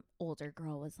some older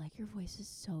girl was like, "Your voice is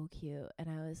so cute," and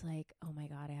I was like, "Oh my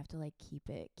God, I have to like keep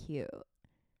it cute."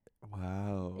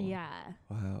 Wow. Yeah.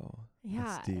 Wow. Yeah.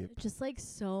 That's deep. Just like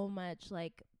so much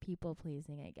like people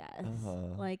pleasing, I guess.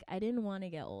 Uh-huh. Like I didn't want to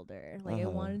get older. Like I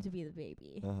wanted to be the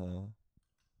baby.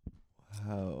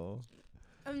 Wow.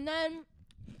 And then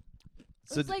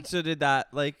so did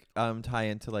that like tie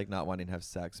into like not wanting to have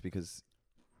sex because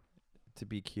to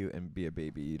be cute and be a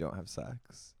baby you don't have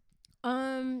sex?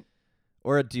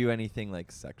 Or do anything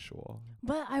like sexual?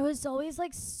 But I was always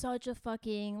like such a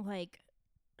fucking like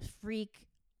freak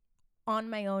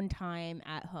on my own time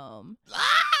at home.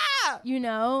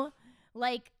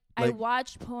 Like I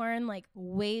watched porn like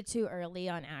way too early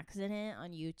on accident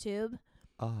on YouTube.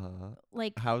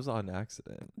 Like how's on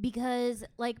accident? Because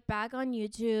like back on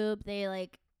YouTube they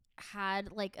like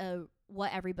had like a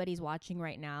what everybody's watching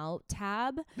right now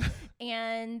tab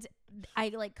and I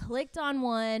like clicked on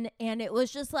one and it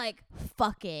was just like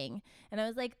fucking and I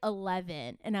was like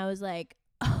 11 and I was like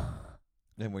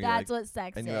that's what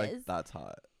sex and is. You're like, that's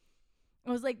hot. I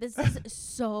was like, this is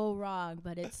so wrong,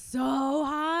 but it's so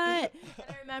hot. And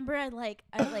I remember I like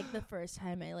the first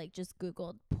time I like just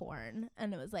Googled porn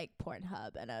and it was like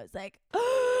Pornhub and I was like,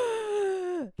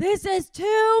 this is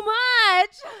too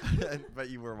much. But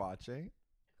you were watching?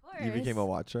 Of course. You became a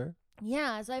watcher?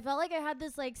 Yeah. So I felt like I had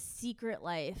this like secret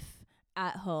life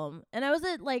at home and I was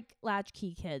a like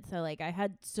latchkey kid. So like I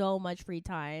had so much free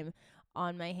time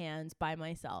on my hands by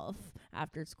myself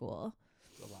after school.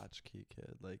 A latchkey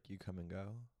kid, like you come and go,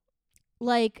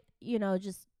 like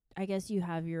just I guess you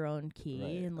have your own key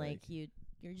right, and like you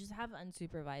just have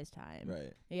unsupervised time,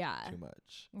 right? Yeah, too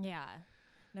much. Yeah,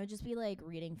 and I would just be like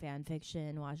reading fan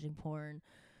fiction, watching porn,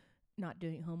 not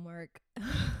doing homework.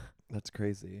 That's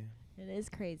crazy. It is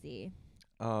crazy.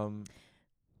 Do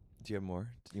you have more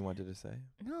you wanted to say?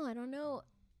 No, I don't know.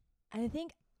 I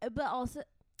think, but also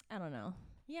I don't know.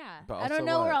 Yeah, but I don't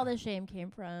know where all the shame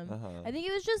came from. I think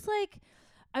it was just like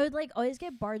I would like always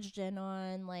get barged in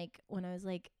on like when I was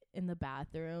like in the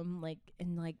bathroom, like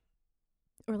and like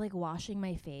or like washing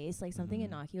my face, like something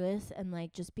innocuous, and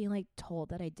like just being like told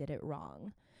that I did it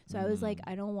wrong. So I was like,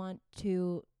 I don't want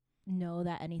to know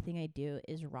that anything I do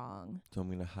is wrong. So I'm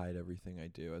going to hide everything I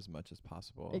do as much as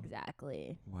possible.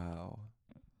 Exactly. Wow.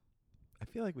 I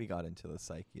feel like we got into the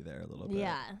psyche there a little bit.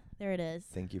 Yeah, there it is.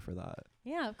 Thank you for that.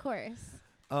 Yeah, of course.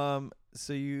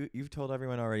 So you've told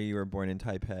everyone already you were born in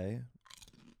Taipei.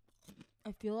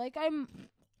 I feel like I'm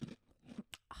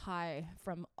high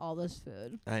from all this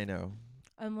food. I know.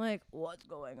 I'm like, what's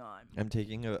going on? I'm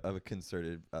taking a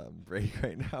concerted break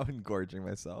right now and gorging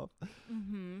myself.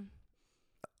 Mm-hmm.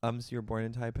 So you were born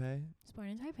in Taipei? I was born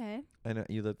in Taipei. And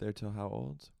you lived there till how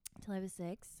old? Till I was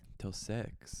 6. Till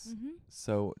 6. Mm-hmm.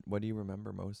 So what do you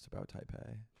remember most about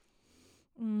Taipei?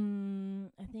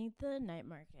 I think the night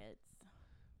markets.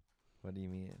 What do you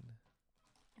mean?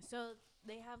 So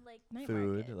they have like night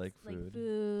food, markets. like food. Like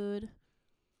food,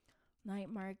 night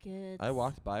markets. I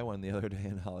walked by one the other day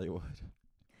in Hollywood.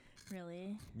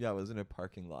 Really? Yeah, it was in a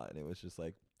parking lot, and it was just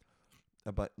like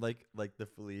like the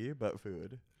flea, but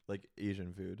food, like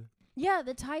Asian food. Yeah,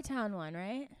 the Thai Town one,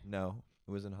 right? No,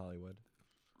 it was in Hollywood,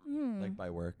 like by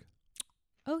work.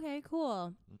 Okay,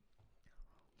 cool.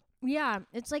 Yeah,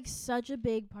 it's like such a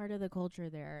big part of the culture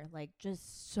there. Like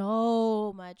just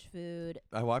so much food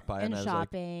I walked by and I was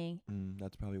shopping. like,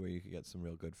 that's probably where you could get some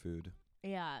real good food.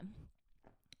 Yeah.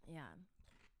 Yeah.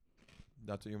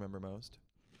 That's what you remember most?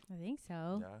 I think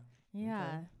so. Yeah.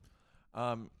 Yeah.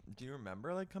 Okay. Do you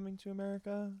remember like coming to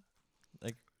America?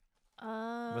 Like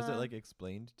was it like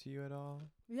explained to you at all?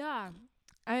 Yeah.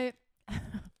 I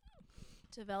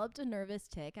developed a nervous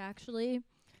tick actually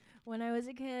when I was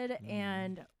a kid,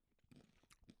 and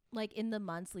like in the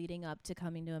months leading up to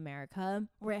coming to America,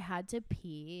 where I had to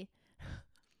pee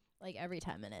like every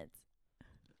 10 minutes.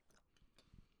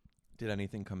 Did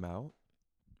anything come out?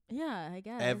 Yeah, I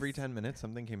guess. Every 10 minutes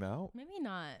something came out? Maybe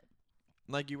not.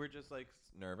 Like you were just like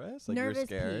nervous? Like Nervous you were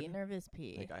scared? pee. Nervous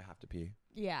pee. Like I have to pee.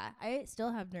 Yeah, I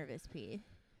still have nervous pee.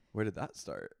 Where did that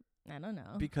start? I don't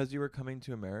know. Because you were coming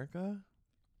to America?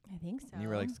 I think so. And you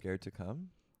were like scared to come?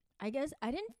 I guess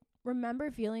I didn't remember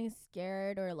feeling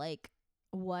scared or like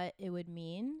what it would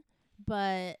mean,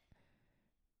 but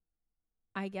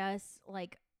I guess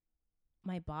like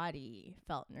my body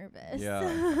felt nervous.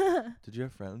 Yeah. Did you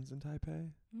have friends in Taipei?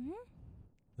 Mm-hmm.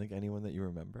 Like anyone that you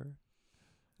remember?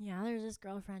 Yeah, there's this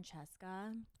girl,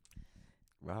 Francesca.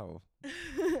 Wow.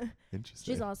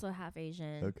 Interesting. She's also half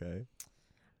Asian. Okay.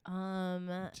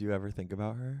 Do you ever think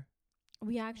about her?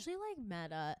 We actually like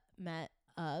met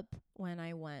up when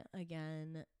I went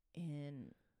again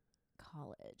in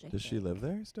college. Does she live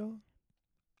there still?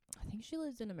 I think she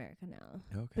lives in America now.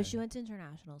 Okay. But she went to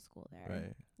international school there.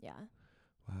 Right. Yeah.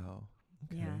 Wow.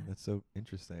 Okay. Yeah. That's so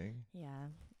interesting. Yeah.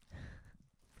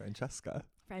 Francesca.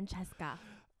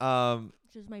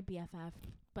 She was my BFF,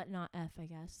 but not F, I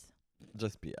guess.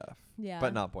 Just BF. Yeah.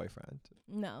 But not boyfriend.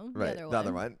 No. Right. The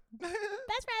other one.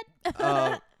 Best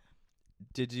friend.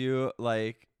 Did you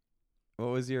like, what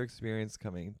was your experience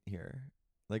coming here?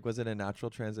 Like, was it a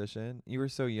natural transition? You were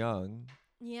so young.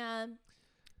 Yeah.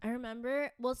 I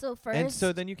remember. Well, so first. And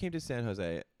so then you came to San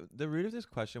Jose. The root of this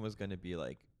question was going to be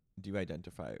like, do you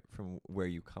identify from where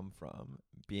you come from,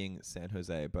 being San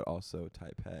Jose, but also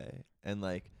Taipei? And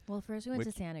like. Well, first we went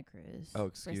to Santa Cruz. Oh,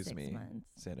 excuse for 6 me. months.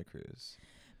 Santa Cruz.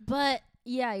 But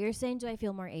yeah, you're saying, do I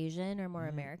feel more Asian or more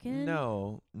American?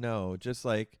 No. Just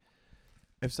like,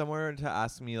 if someone were to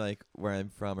ask me like where I'm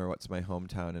from or what's my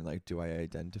hometown and like, do I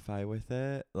identify with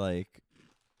it? Like,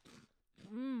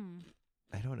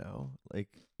 I don't know. Like,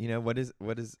 you know, what does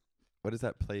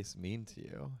that place mean to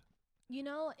you? You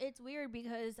know, it's weird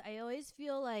because I always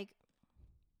feel like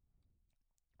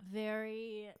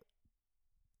very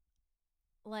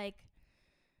like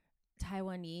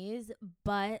Taiwanese,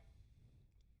 but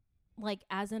like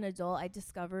as an adult, I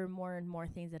discover more and more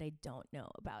things that I don't know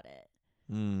about it.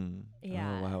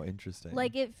 Yeah. Oh, wow. Interesting.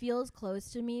 Like it feels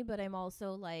close to me, but I'm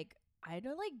also like, I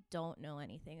don't know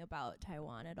anything about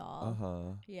Taiwan at all.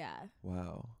 Uh-huh. Yeah.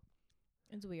 Wow.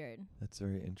 It's weird. That's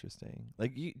very interesting.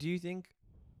 Like, do you think,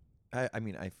 I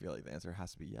mean, I feel like the answer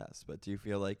has to be yes, but do you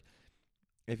feel like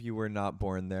if you were not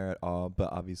born there at all,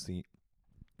 but obviously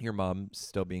your mom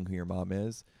still being who your mom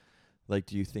is, like,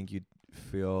 do you think you'd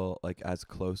feel like as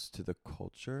close to the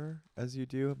culture as you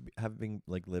do having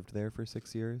like lived there for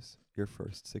 6 years, your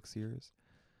first 6 years?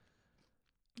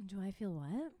 Do I feel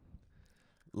what?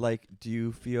 Like, do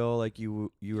you feel like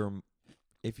you were,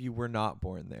 if you were not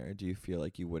born there, do you feel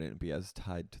like you wouldn't be as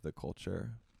tied to the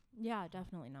culture? Yeah,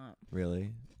 definitely not.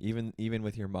 Really? Even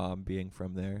with your mom being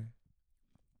from there?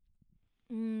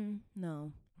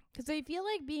 No. Because I feel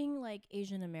like being like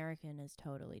Asian American is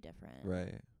totally different.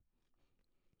 Right.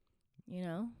 you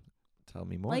know? Tell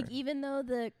me more. Like, even though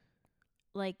the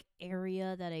like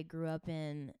area that I grew up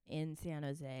in San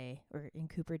Jose or in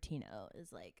Cupertino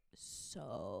is like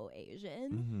so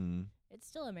Asian, it's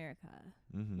still America,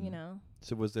 you know?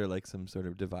 So was there like some sort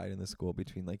of divide in the school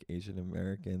between like Asian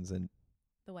Americans and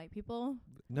the white people?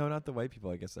 No, not the white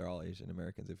people. I guess they're all Asian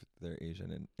Americans if they're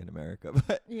Asian in America.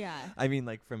 But yeah, I mean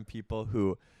like from people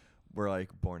who were like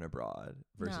born abroad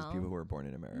versus No. people who were born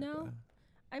in America. No.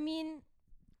 I mean,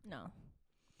 no.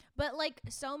 But like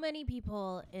so many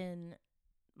people in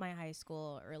my high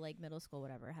school or like middle school,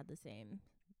 whatever, had the same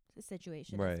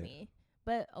situation as me.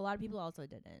 But a lot of people also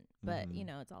didn't. But, you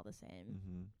know, it's all the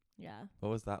same. Yeah. What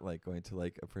was that like going to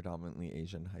like a predominantly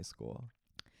Asian high school?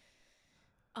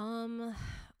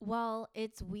 Well,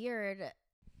 it's weird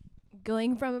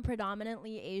going from a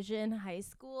predominantly Asian high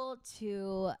school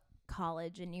to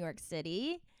college in New York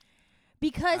City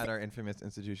because at our infamous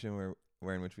institution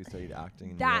where in which we studied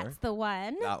acting in New that's York. the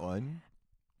one. That one.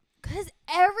 Because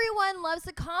everyone loves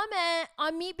to comment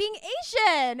on me being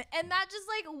Asian. And that just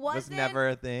like was never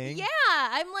a thing. Yeah.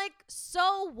 I'm like,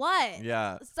 so what?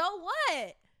 Yeah. So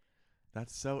what?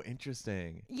 That's so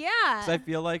interesting. Yeah. 'Cause I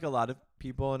feel like a lot of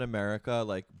people in America,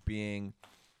 like being,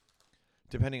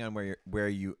 depending on where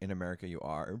you in America you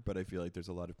are, but I feel like there's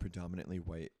a lot of predominantly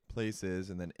white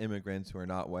places, and then immigrants who are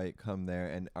not white come there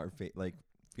and are like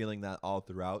feeling that all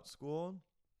throughout school.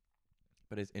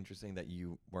 But it's interesting that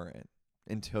you weren't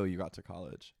until you got to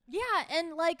college. Yeah,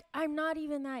 and like I'm not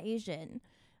even that Asian,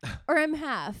 or I'm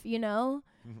half, you know.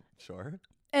 Sure.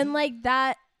 And like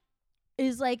that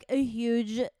is like a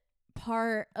huge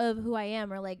part of who I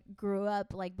am, or like grew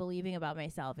up like believing about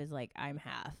myself is like I'm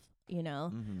half, you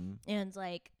know. And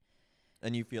like,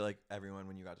 and you feel like everyone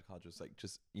when you got to college was like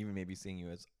just even maybe seeing you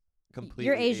as completely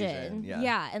you're Asian.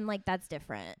 Yeah, and like that's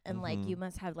different, and like you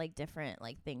must have like different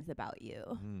like things about you.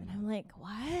 And I'm like,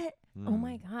 what? Oh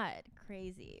my god,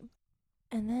 crazy.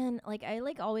 And then like I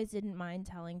like always didn't mind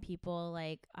telling people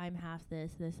like I'm half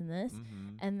this and this.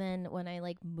 And then when I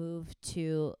like moved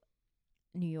to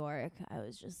New York, I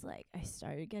was just like, I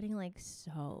started getting like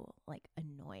so like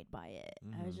annoyed by it.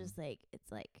 I was just like,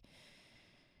 it's like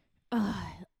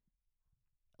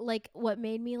like what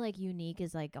made me like unique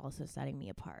is like also setting me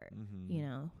apart, you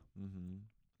know.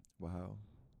 Wow.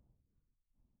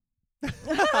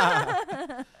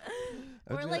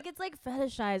 Or like it's like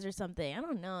fetishized or something. I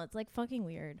don't know. It's like fucking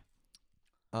weird.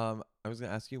 I was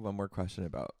gonna ask you one more question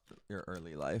about your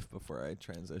early life before I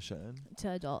transition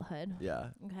to adulthood. Yeah.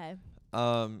 Okay.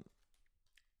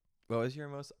 What was your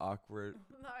most awkward?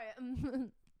 Sorry,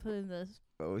 put in this.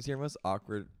 What was your most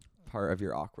awkward part of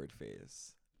your awkward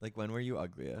phase? Like when were you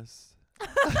ugliest?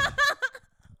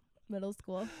 Middle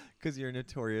school. 'Cause you're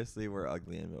notoriously were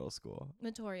ugly in middle school.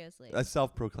 Notoriously.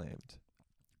 Self-proclaimed.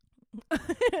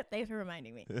 Thanks for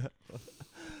reminding me.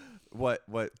 What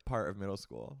part of middle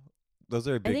school? Those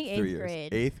are big 3 years.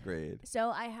 Grade. 8th grade.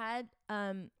 So I had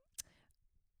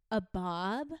a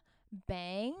bob,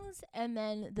 bangs, and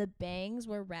then the bangs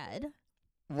were red.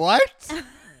 What?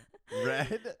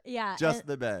 Red? Yeah. Just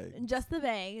the bangs. Just the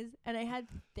bangs. And I had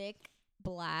thick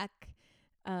black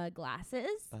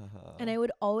glasses. And I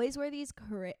would always wear these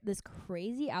this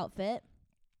crazy outfit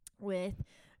with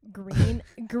green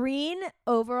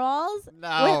overalls.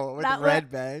 No, with red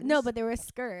bangs. No, but they were a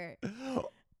skirt.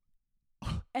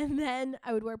 And then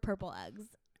I would wear purple Uggs.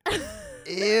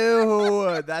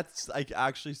 Ew, that's like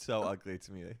actually so ugly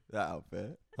to me. That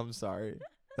outfit. I'm sorry.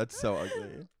 That's so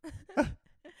ugly.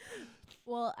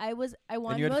 Well, I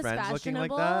won you had most friends looking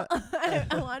like fashionable.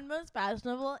 that? I won most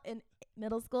fashionable in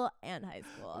middle school and high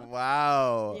school.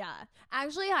 Wow. Yeah.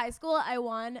 Actually, high school, I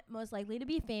won most likely to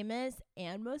be famous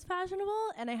and most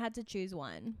fashionable, and I had to choose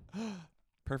one.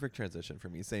 Perfect transition for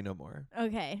me. Say no more.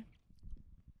 Okay.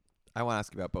 I want to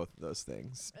ask you about both of those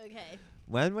things. Okay.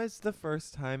 When was the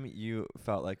first time you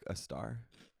felt like a star?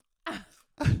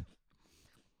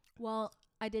 Well,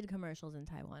 I did commercials in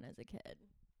Taiwan as a kid.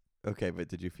 Okay, but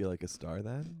did you feel like a star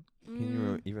then? Can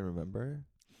you even remember?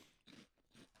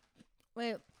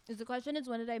 Wait, is the question is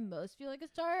when did I most feel like a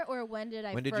star, or when did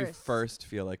I When did you first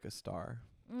feel like a star?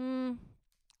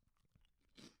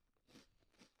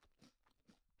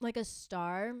 Like a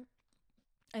star?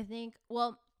 I think,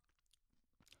 well,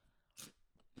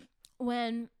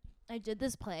 when I did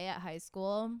this play at high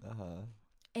school,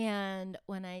 and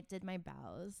when I did my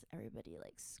bows, everybody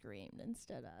like screamed and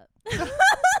stood up.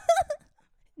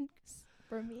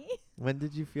 For me. When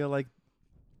did you feel like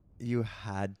you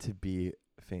had to be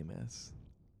famous?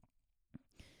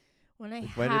 When I Like,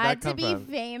 when did that had to come be from?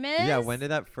 famous? Yeah, when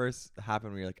did that first happen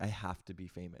where you're like, I have to be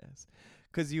famous?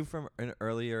 Because you from an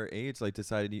earlier age like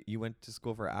decided you went to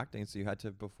school for acting, so you had to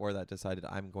before that decided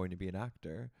I'm going to be an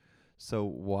actor. So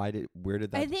where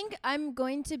did that? I think I'm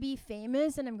going to be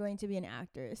famous and I'm going to be an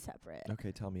actor is separate.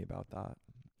 Okay, tell me about that.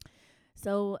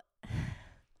 So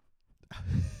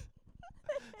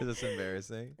Is this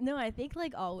embarrassing? no, I think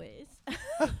like always.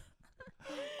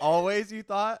 Always you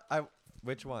thought?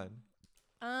 Which one?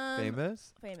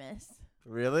 Famous.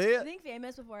 Really? I think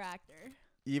famous before actor.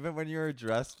 Even when you were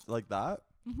dressed like that?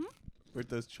 Mhm. With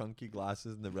those chunky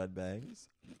glasses and the red bangs?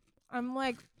 I'm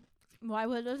like, why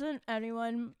doesn't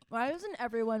everyone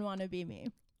want to be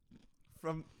me?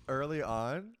 From early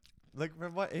on? Like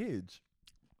from what age?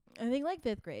 I think like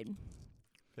 5th grade.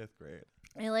 5th grade.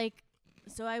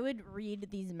 So I would read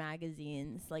these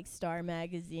magazines, like Star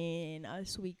Magazine,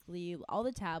 Us Weekly, all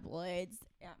the tabloids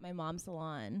at my mom's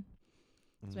salon.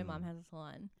 Because my mom has a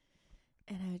salon.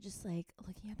 And I was just like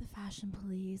looking at the fashion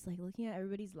police, like looking at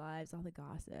everybody's lives, all the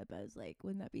gossip. I was like,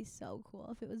 wouldn't that be so cool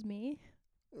if it was me?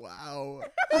 Wow.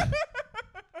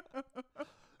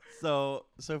 So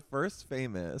first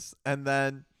famous, and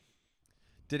then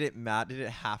did it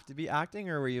have to be acting,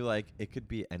 or were you like it could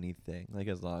be anything, like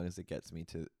as long as it gets me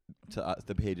to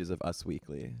the pages of Us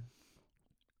Weekly?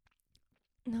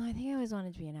 No, I think I always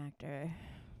wanted to be an actor.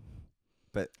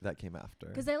 But that came after.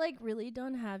 Because I like really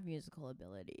don't have musical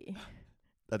ability.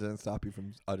 That didn't stop you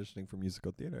from auditioning for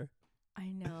musical theater.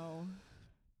 I know.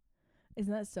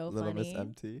 Isn't that so Little funny? Miss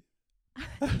MT.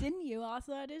 Didn't you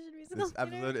also audition musical This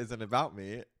theater? episode isn't about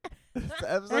me. This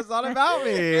episode's not about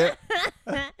me.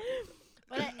 But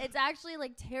it's actually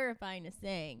like terrifying to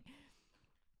sing.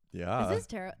 Yeah. Is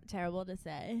this terrible to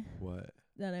say? What?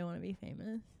 That I want to be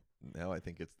famous? No, I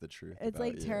think it's the truth. It's about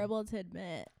like you. terrible to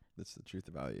admit. That's the truth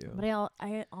about you. But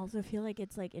I also feel like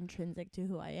it's like intrinsic to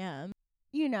who I am.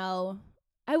 You know,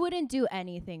 I wouldn't do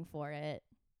anything for it.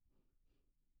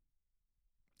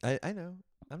 I know.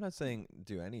 I'm not saying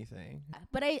do anything.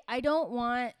 But I don't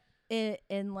want it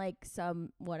in like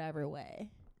some whatever way.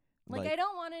 Like I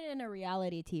don't want it in a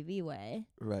reality TV way.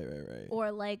 Right.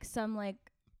 Or like some like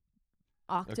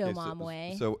Octomom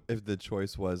way. So if the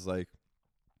choice was like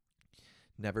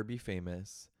never be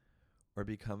famous or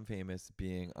become famous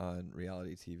being on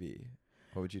reality TV,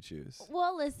 what would you choose?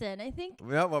 Well, listen, I think...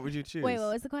 Yeah, what would you choose? Wait,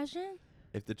 what was the question?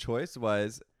 If the choice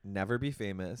was never be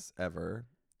famous ever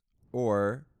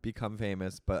or become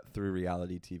famous but through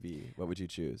reality TV, what would you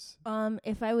choose?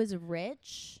 If I was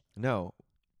rich... No.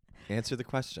 Answer the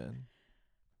question.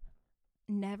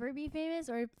 Never be famous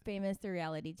or famous through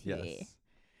reality TV?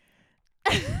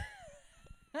 Yes.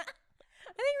 I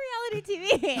think reality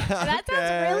TV. That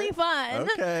sounds really fun.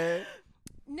 Okay.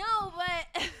 No,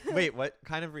 but... Wait, what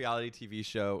kind of reality TV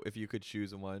show, if you could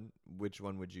choose one, which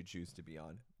one would you choose to be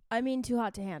on? I mean, Too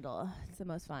Hot to Handle. It's the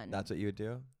most fun. That's what you would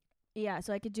do? Yeah,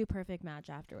 so I could do Perfect Match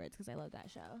afterwards because I love that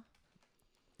show.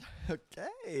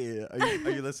 Okay.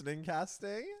 Are you listening,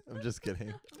 casting? I'm just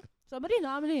kidding. Somebody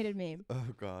nominated me. Oh,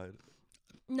 God.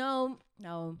 No.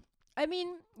 I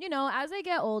mean, you know, as I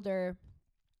get older,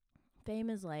 fame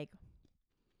is like,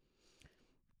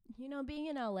 you know, being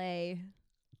in LA.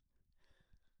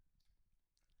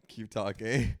 Keep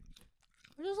talking.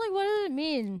 I'm just like, what does it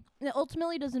mean? It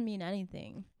ultimately doesn't mean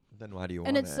anything. Then why do you want it?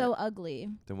 And it's so ugly.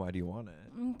 Then why do you want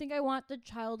it? I think I want the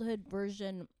childhood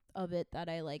version of it that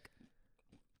I like,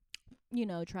 you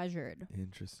know, treasured.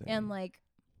 Interesting. And like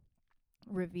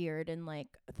revered and like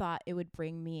thought it would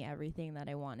bring me everything that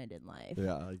I wanted in life.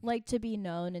 Yeah. Like to be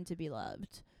known and to be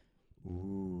loved.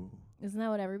 Ooh. Isn't that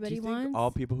what everybody Do you wants? think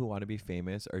all people who want to be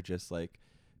famous are just like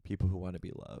people who want to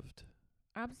be loved?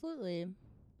 Absolutely.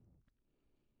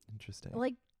 Interesting.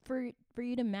 Like for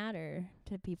you to matter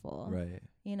to people. Right.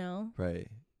 You know? Right.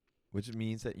 Which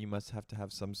means that you must have to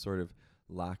have some sort of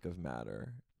lack of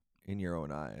matter in your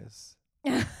own eyes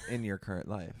in your current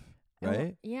life.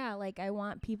 Right? Yeah, like I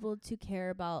want people to care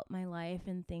about my life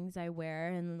and things I wear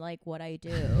and like what I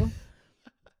do.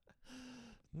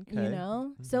 Okay. You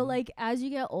know? Mm-hmm. So like as you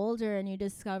get older and you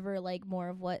discover like more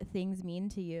of what things mean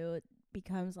to you, it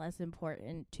becomes less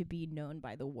important to be known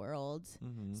by the world.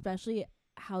 Mm-hmm. Especially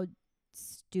how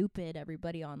stupid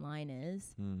everybody online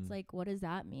is. It's like, what does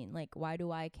that mean? Like, why do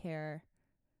I care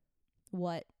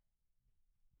what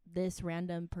this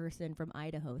random person from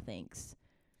Idaho thinks?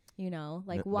 You know,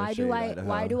 like why do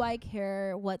I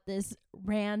care what this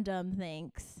random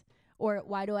thinks, or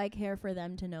why do I care for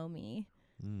them to know me?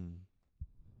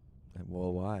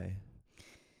 Well, why?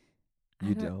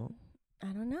 You don't? I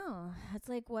don't know. That's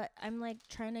like what I'm like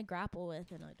trying to grapple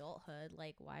with in adulthood.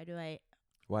 Like, why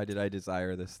did I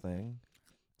desire this thing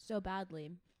so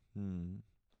badly?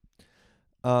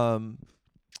 What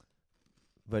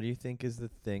do you think is the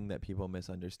thing that people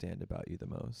misunderstand about you the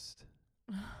most?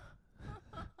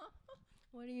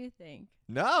 What do you think?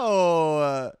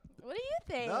 No. What do you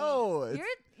think? No.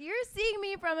 You're seeing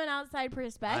me from an outside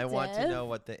perspective. I want to know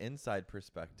what the inside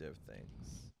perspective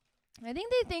thinks. I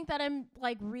think they think that I'm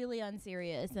like really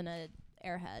unserious and a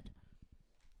airhead.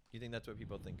 You think that's what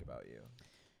people think about you?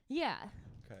 Yeah.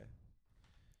 Okay.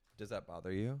 Does that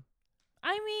bother you?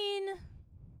 I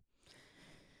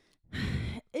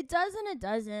mean, it does and it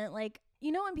doesn't. Like,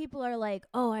 you know when people are like,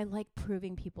 oh, I like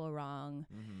proving people wrong.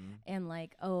 Mm-hmm. And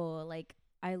like, oh, like,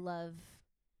 I love,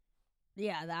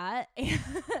 that.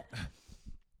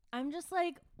 I'm just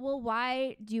like, well,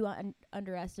 why do you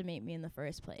underestimate me in the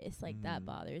first place? Like, that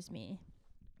bothers me.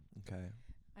 Okay.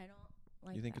 I don't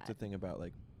like You think that. it's a thing about,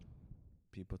 like,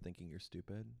 people thinking you're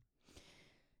stupid?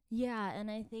 Yeah, and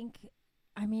I think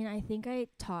I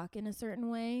talk in a certain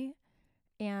way,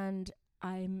 and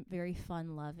I'm very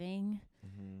fun-loving.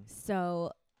 Mm-hmm.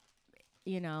 So,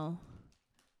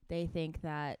 they think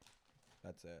that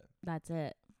That's it. that's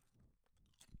it.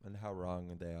 And how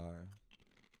wrong they are.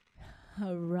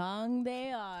 How wrong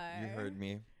they are. You heard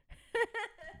me.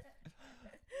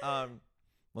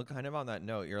 Well, kind of on that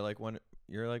note, you're like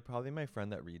probably my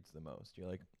friend that reads the most. You're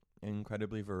like an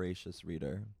incredibly voracious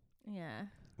reader. Yeah.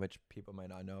 Which people might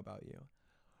not know about you.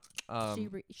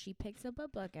 She picks up a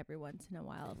book every once in a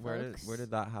while, Where folks.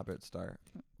 did that habit start?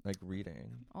 Like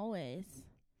reading? Always.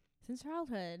 Since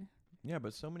childhood. Yeah,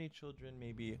 but so many children,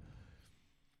 maybe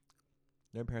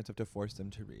their parents have to force them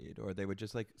to read, or they would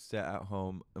just like sit at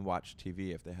home and watch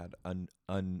TV if they had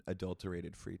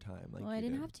unadulterated free time. Like I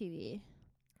didn't have TV.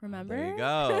 Remember? There you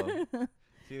go. Do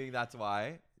you think that's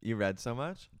why you read so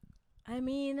much? I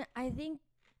mean, I think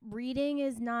reading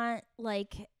is not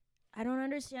like, I don't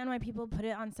understand why people put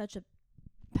it on such a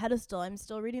pedestal. I'm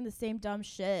still reading the same dumb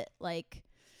shit like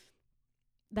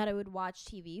that I would watch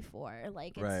TV for.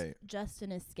 Like, it's just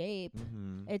an escape.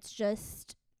 Mm-hmm. It's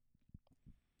just,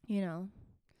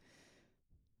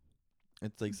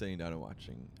 It's like sitting down and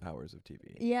watching hours of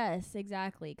TV. Yes,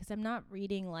 exactly. Because I'm not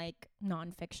reading like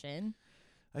nonfiction.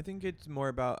 I think it's more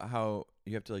about how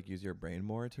you have to like use your brain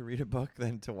more to read a book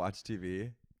than to watch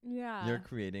TV. Yeah. You're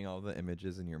creating all the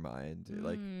images in your mind. It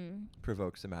like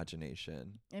provokes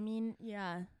imagination. I mean,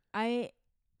 yeah. I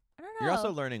don't know. You're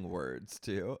also learning words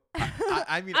too.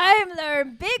 I mean, I'm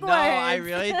learning big words. No, I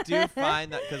really do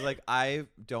find that because like I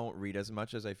don't read as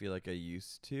much as I feel like I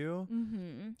used to.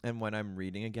 Mm-hmm. And when I'm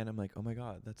reading again, I'm like, oh my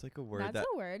god, that's like a word. That's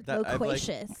a word. That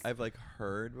loquacious. I've like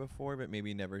heard before, but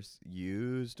maybe never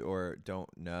used or don't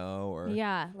know. Or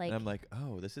yeah, like. And I'm like,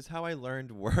 oh, this is how I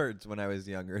learned words when I was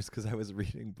younger, is because I was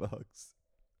reading books.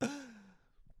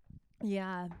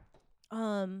 Yeah,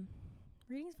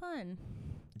 reading's fun.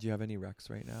 Do you have any recs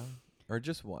right now, or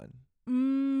just one?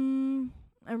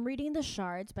 I'm reading The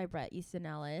Shards by Bret Easton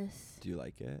Ellis. Do you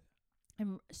like it?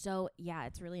 Yeah,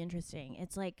 it's really interesting.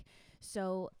 It's like,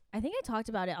 so I think I talked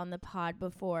about it on the pod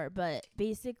before, but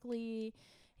basically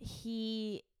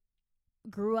he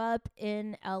grew up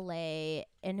in LA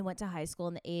and went to high school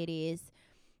in the 80s,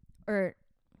 or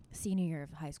senior year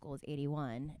of high school was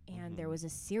 81, and there was a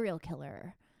serial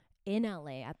killer in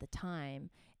LA at the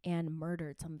time and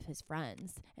murdered some of his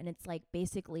friends. And it's like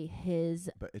basically his...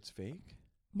 But it's fake?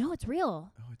 No, it's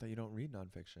real. Oh, I thought you don't read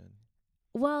nonfiction.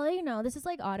 Well, this is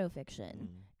like autofiction.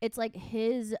 It's like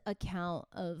his account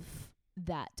of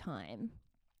that time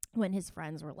when his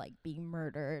friends were like being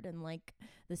murdered and like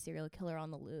the serial killer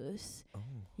on the loose. Oh.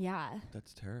 Yeah.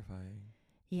 That's terrifying.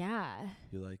 Yeah.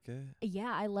 You like it?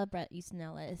 Yeah, I love Bret Easton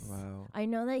Ellis. Wow. I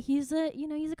know that he's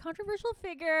a controversial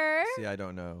figure. See, I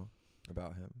don't know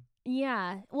about him.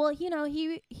 Yeah. Well,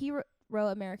 he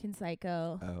wrote American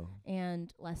Psycho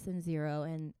and Less Than Zero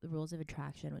and The Rules of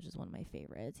Attraction, which is one of my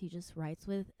favorites. He just writes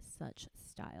with such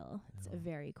style. It's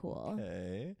very cool.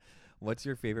 Okay. What's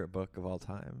your favorite book of all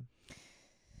time?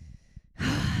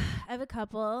 I have a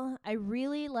couple. I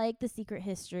really like The Secret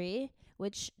History,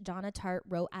 which Donna Tartt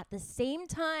wrote at the same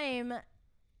time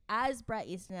as Bret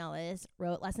Easton Ellis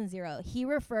wrote Less Than Zero. He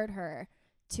referred her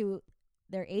to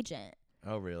their agent.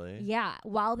 Oh, really? Yeah,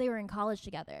 while they were in college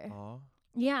together. Aw.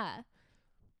 Yeah.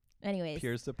 Anyways.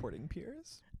 Peers supporting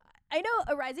peers? I know,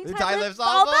 A Rising The Tide Tide Lifts Lifts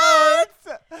All All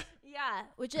Boats! Yeah,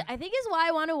 which I think is why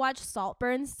I want to watch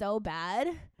Saltburn so bad.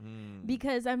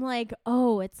 Because I'm like,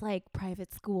 oh, it's like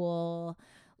private school,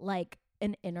 like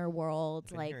an inner world. I've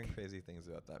been like hearing crazy things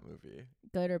about that movie.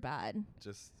 Good or bad?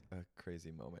 Just a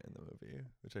crazy moment in the movie,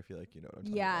 which I feel like you know what I'm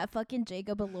talking Yeah, about. fucking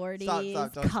Jacob Elordi.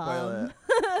 Stop, don't spoil it.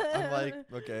 I'm like,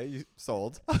 okay, you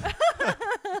sold.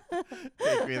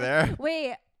 Take me there.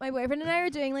 Wait, My boyfriend and I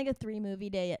are doing like a 3-movie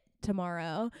day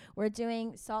tomorrow. We're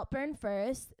doing Saltburn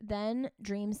first, then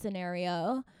Dream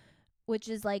Scenario, which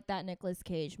is like that Nicolas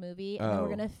Cage movie, and then we're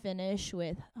gonna finish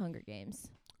with Hunger Games.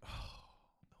 Oh,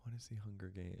 I want to see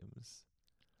Hunger Games.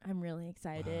 I'm really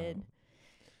excited.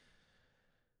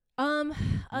 Wow.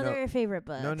 Other favorite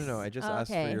books. No. I just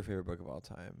asked for your favorite book of all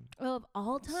time. Oh, of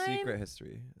all time? Secret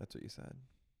History. That's what you said.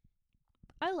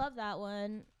 I love that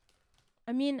one.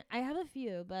 I mean, I have a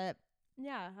few, but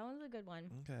yeah, that one's a good one.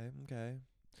 Okay.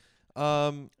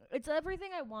 It's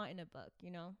everything I want in a book,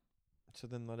 you know? So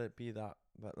then let it be that.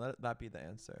 Let that be the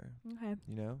answer. Okay.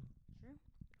 You know?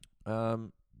 Sure.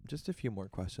 Just a few more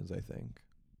questions, I think,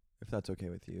 if that's okay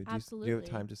with you. Absolutely. Do you have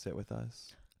time to sit with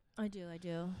us? I do.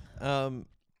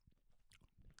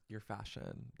 Your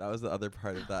fashion. That was the other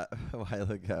part of that a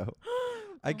while ago.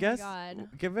 I Oh guess my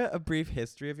God. give it a brief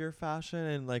history of your fashion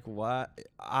and like what.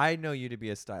 I know you to be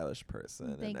a stylish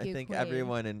person. Thank and you, I think queen.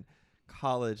 Everyone in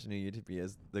college knew you to be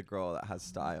as the girl that has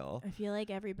style. I feel like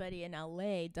everybody in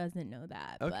LA doesn't know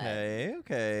that.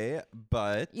 Okay.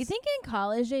 But You think in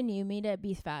college they knew me to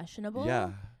be fashionable?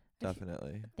 yeah,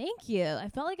 definitely. Thank you. I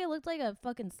felt like I looked like a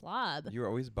fucking slob. You were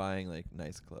always buying like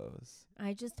nice clothes.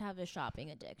 I just have a shopping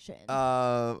addiction.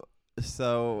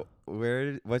 So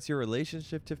what's your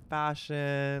relationship to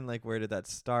fashion? Like, where did that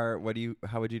start?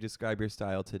 How would you describe your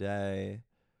style today?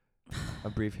 A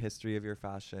brief history of your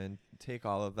fashion. Take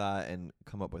all of that and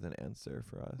come up with an answer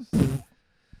for us.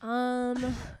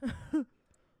 I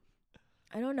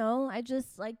don't know. I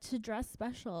just like to dress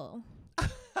special.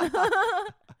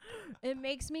 It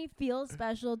makes me feel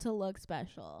special to look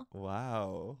special.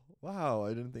 Wow.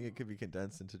 I didn't think it could be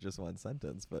condensed into just one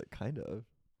sentence, but kind of.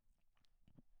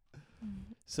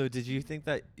 So did you think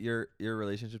that your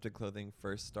relationship to clothing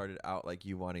first started out like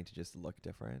you wanting to just look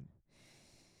different?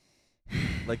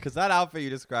 Like, 'cause that outfit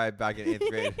you described back in 8th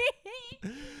grade,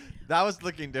 that was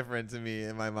looking different to me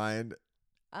in my mind.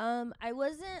 I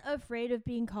wasn't afraid of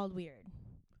being called weird.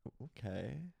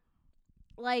 Okay.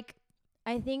 Like,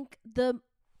 I think the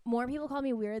more people call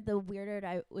me weird, the weirder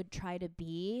I would try to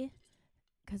be,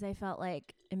 'cause I felt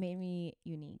like it made me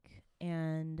unique,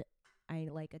 and I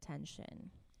like attention.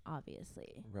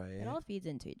 Obviously, Right. it all feeds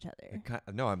into each other.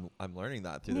 No, I'm learning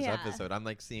that through this Yeah. episode. I'm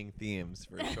like seeing themes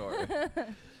for sure.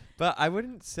 But I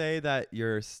wouldn't say that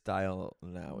your style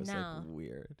now is like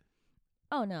weird.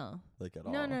 Oh no. Like at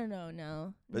all.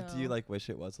 No. But do you like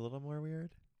wish it was a little more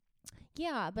weird?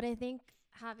 Yeah, but I think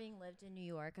having lived in New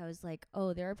York, I was like,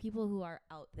 oh, there are people who are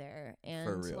out there, and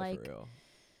For real.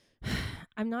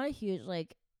 I'm not a huge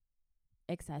like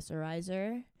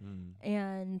accessorizer,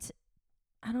 and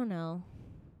I don't know.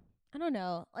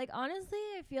 Like, honestly,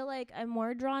 I feel like I'm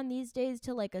more drawn these days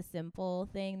to like a simple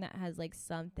thing that has like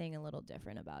something a little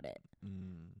different about it.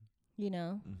 You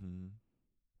know? Mm-hmm.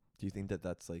 Do you think that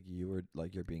that's like you, or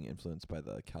like you're being influenced by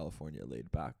the California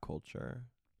laid back culture?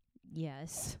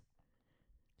 Yes.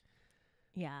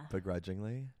 Yeah.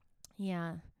 Begrudgingly?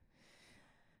 Yeah.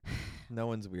 No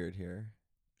one's weird here.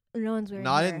 No one's weird.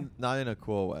 Not in a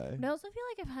cool way. But I also feel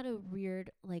like I've had a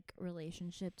weird like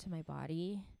relationship to my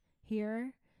body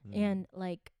here. And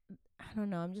like, I don't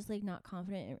know, I'm just like not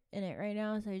confident in it right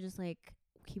now, so I just like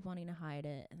keep wanting to hide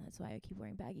it, and that's why I keep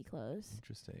wearing baggy clothes.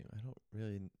 Interesting. I don't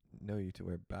really know you to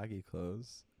wear baggy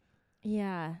clothes.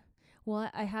 Yeah.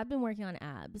 Well, I have been working on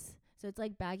abs, so it's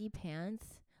like baggy pants.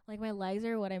 Like, my legs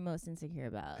are what I'm most insecure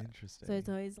about. Interesting. So it's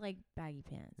always like baggy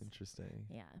pants. Interesting.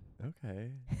 Yeah.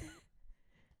 Okay.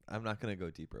 I'm not gonna go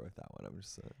deeper with that one. I'm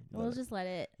just we'll just let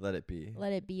it be.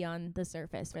 Let it be on the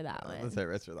surface for that one. The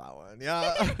surface for that one.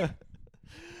 Yeah.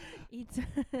 Eat.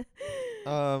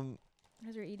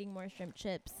 As we're eating more shrimp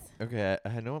chips. Okay,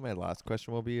 I know what my last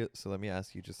question will be, so let me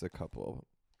ask you just a couple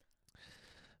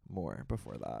more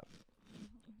before that.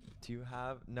 Do you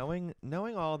have knowing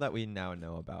all that we now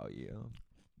know about you?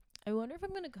 I wonder if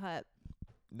I'm gonna cut.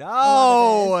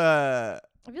 No.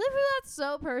 I feel like that's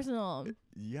so personal.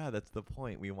 Yeah, that's the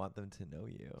point. We want them to know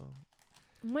you.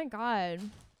 Oh my God.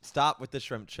 Stop with the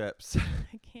shrimp chips.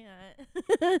 I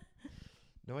can't.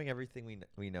 Knowing everything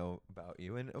we know about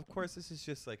you, and of course this is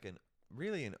just like an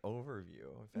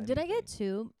overview. Did I get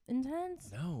too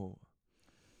intense? No.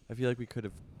 I feel like we could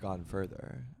have gone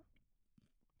further.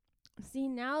 See,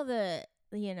 now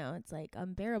it's like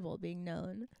unbearable being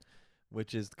known.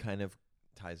 Which is kind of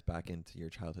ties back into your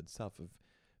childhood self of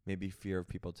maybe fear of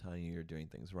people telling you you're doing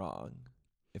things wrong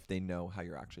if they know how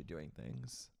you're actually doing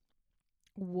things.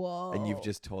 Whoa. And you've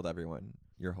just told everyone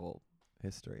your whole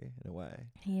history in a way.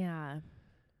 Yeah.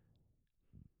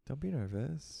 Don't be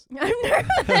nervous. I'm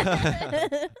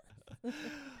nervous.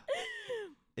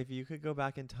 If you could go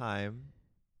back in time,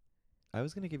 I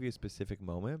was going to give you a specific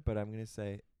moment, but I'm going to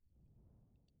say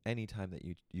any time that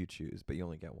you choose, but you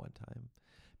only get one time.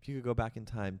 If you could go back in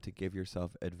time to give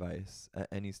yourself advice at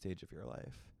any stage of your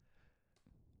life,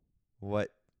 what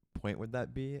point would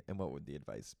that be, and what would the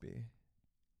advice be?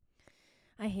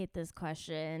 I hate this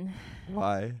question.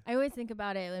 Why? I always think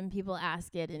about it when people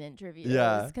ask it in interviews.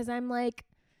 Yeah. Because I'm like,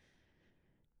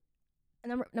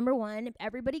 number one, if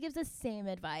everybody gives the same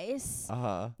advice,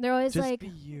 they're always just like, be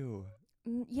you.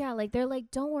 Yeah, like they're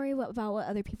like, don't worry about what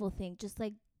other people think. Just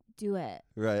like do it.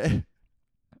 Right.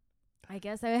 I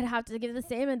guess I would have to give the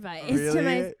same advice Really? to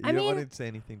my. You don't want to say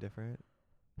anything different?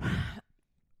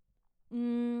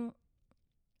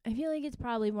 I feel like it's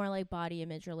probably more like body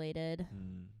image related.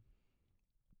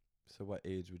 So what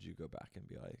age would you go back and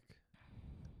be like,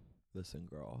 listen,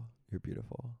 girl, you're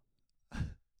beautiful?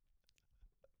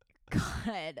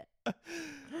 God. Oh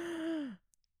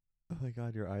my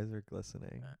God, your eyes are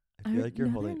glistening. I feel like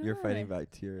you're fighting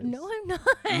back tears. No, I'm not.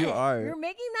 You are. You're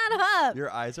making that up.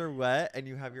 Your eyes are wet and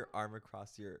you have your arm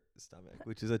across your stomach,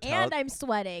 which is and I'm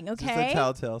sweating, okay? Just a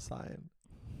telltale sign.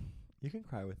 You can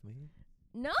cry with me.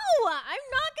 No, I'm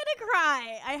not going to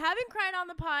cry. I haven't cried on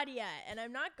the pod yet, and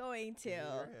I'm not going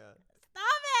to.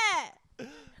 Stop it.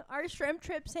 Our shrimp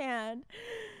trips hand.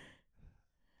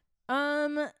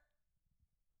 Don't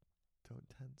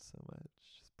tense so much.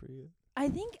 Just breathe. I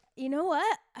think, you know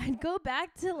what? I'd go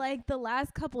back to like the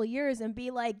last couple years and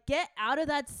be like, get out of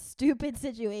that stupid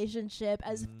situationship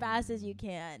as fast as you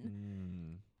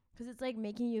can. Because it's like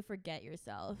making you forget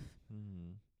yourself.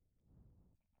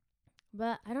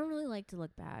 But I don't really like to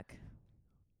look back.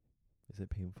 Is it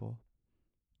painful?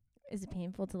 Is it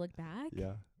painful to look back?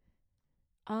 Yeah.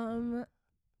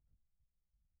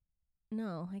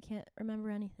 No, I can't remember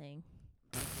anything.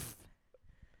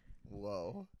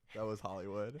 Whoa, that was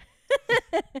Hollywood.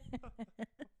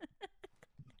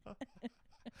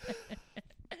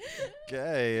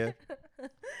 Okay.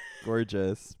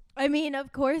 Gorgeous. I mean,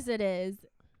 of course it is.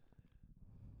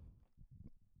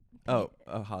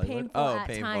 Hollywood. Painful at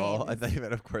painful. times. I thought you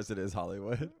meant, of course it is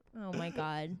Hollywood. Oh my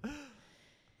God.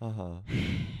 The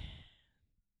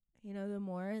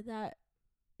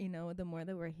more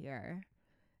that we're here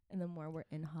and the more we're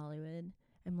in Hollywood,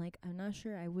 I'm like, I'm not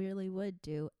sure I really would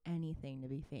do anything to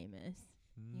be famous.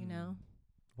 You know?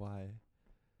 Why?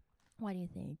 Why do you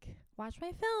think? Watch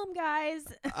my film, guys.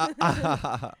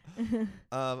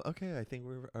 Okay, I think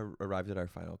we've arrived at our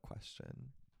final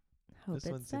question. Hope this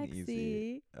it's one's sexy. an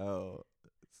easy. Oh,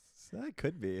 that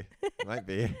could be. Might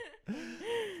be.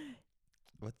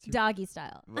 What's your doggy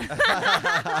style?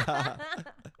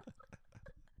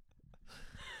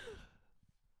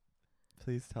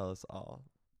 Please tell us all.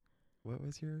 What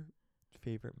was your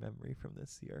favorite memory from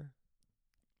this year?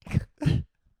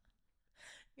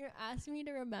 You're asking me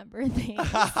to remember things.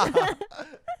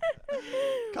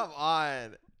 Come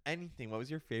on. Anything. What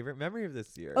was your favorite memory of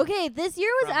this year? Okay, this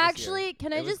year was actually.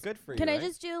 Can I just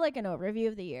do like an overview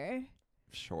of the year?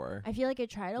 Sure. I feel like I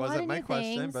tried a lot of new things. Wasn't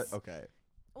my question, but okay.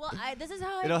 Well, this is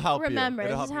how It'll help remember. You.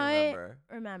 It'll this help is how you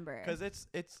I remember. Because it's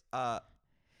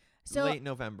so late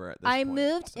November at this I point.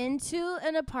 moved into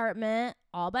an apartment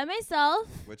all by myself.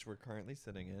 Which we're currently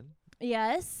sitting in.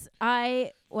 Yes.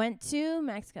 I went to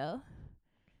Mexico.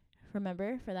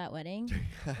 Remember, for that wedding?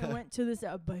 I went to this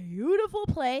beautiful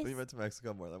place. We went to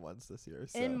Mexico more than once this year.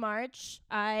 So. In March,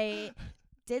 I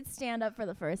did stand up for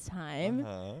the first time.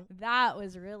 That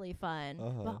was really fun,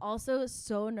 but also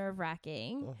so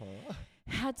nerve-wracking.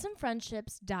 Had some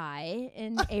friendships die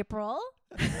in April.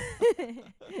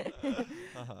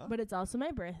 But it's also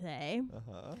my birthday.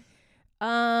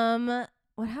 What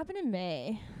happened in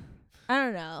May? I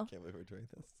don't know. Can't believe we're doing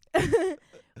this.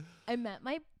 I met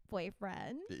my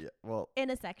boyfriend. Yeah, well, in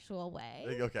a sexual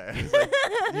way. Okay. I was like,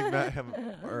 you met him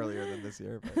earlier than this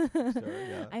year, but sure,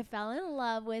 yeah. I fell in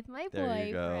love with my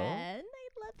boyfriend. I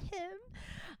loved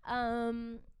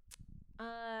him.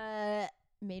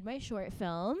 Made my short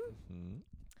film.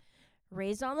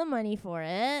 Raised all the money for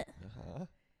it.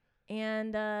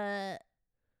 And I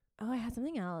had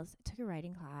something else. I took a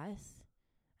writing class.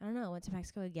 I don't know. Went to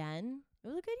Mexico again. It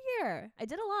was a good year. I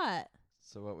did a lot.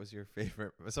 So what was your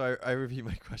favorite? So I repeat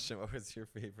my question. What was your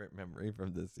favorite memory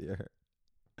from this year?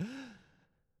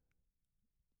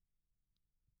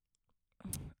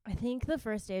 I think the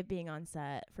first day of being on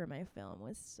set for my film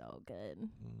was so good.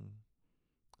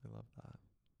 I love that.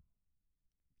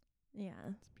 Yeah.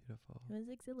 It's beautiful. It was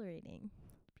exhilarating.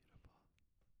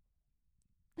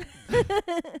 Beautiful.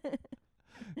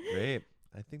 Great.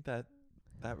 I think that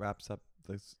wraps up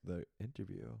the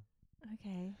interview.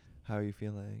 Okay. How are you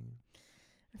feeling?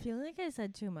 I feel like I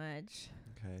said too much.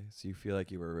 Okay. So you feel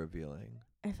like you were revealing.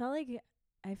 I feel like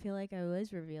I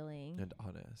was revealing. And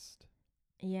honest.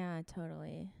 Yeah,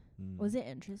 totally. Was it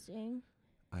interesting?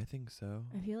 I think so.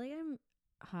 I feel like I'm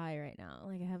high right now.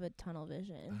 Like I have a tunnel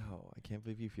vision. Oh, I can't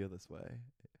believe you feel this way.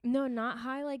 No, not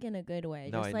high like in a good way.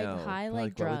 No, just I like know. high But,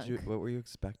 like drunk. What were you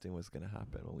expecting was going to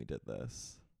happen when we did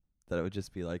this? That it would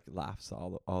just be like laughs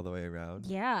all the way around?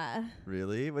 Yeah.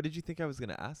 Really? What did you think I was going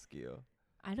to ask you?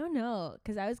 I don't know,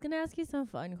 'cause I was going to ask you some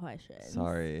fun questions.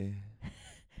 Sorry.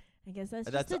 I guess that's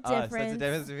That's just a us. difference That's the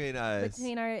difference between us.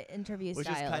 between our interview Which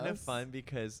styles. is kind of fun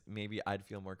because maybe I'd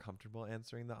feel more comfortable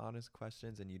answering the honest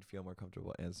questions and you'd feel more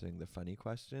comfortable answering the funny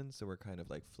questions. So we're kind of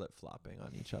like flip-flopping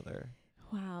on each other.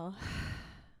 Wow.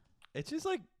 It's just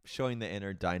like showing the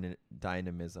inner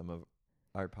dynamism of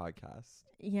our podcast.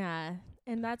 Yeah.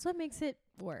 And that's what makes it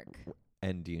work.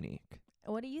 And unique.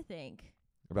 What do you think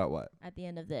About what? at the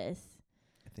end of this?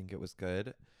 I think it was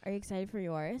good. Are you excited for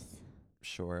yours?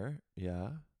 Sure. Yeah.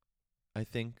 I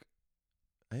think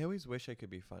I always wish I could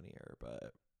be funnier,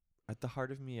 but at the heart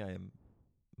of me, I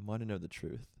want to know the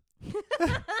truth.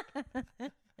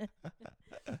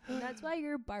 That's why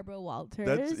you're Barbara Walters.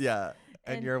 That's yeah.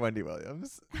 And you're Wendy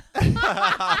Williams.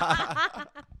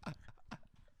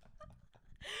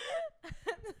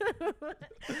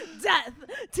 Death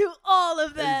to all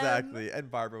of them. Exactly. And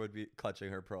Barbara would be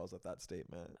clutching her pearls at that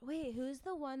statement. Wait, who's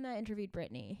the one that interviewed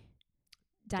Britney?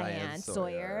 Diane Sawyer.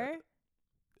 Sawyer.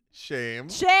 Shame.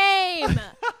 Shame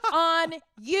on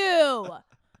you.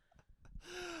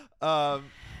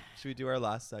 Should we do our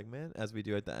last segment as we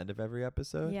do at the end of every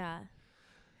episode? Yeah.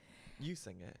 You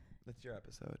sing it. That's your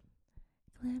episode.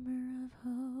 Glimmer of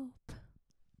hope.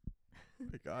 Oh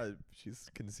my God, she's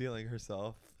concealing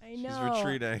herself. I know. She's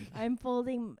retreating. I'm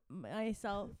folding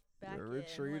myself back. You're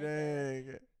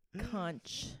retreating. Like a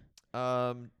conch.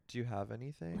 Do you have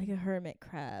anything? Like a hermit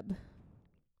crab.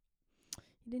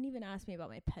 You didn't even ask me about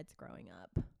my pets growing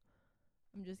up.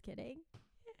 I'm just kidding.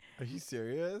 Are you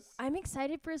serious? I'm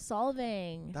excited for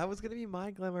solving. That was gonna be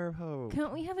my glimmer of hope.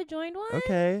 Can't we have a joined one?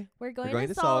 Okay. We're going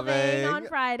to solving on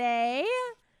Friday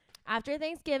after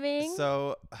Thanksgiving.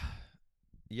 So,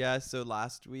 yeah. So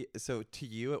last week. So to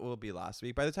you, it will be last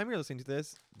week. By the time you're listening to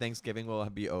this, Thanksgiving will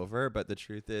be over. But the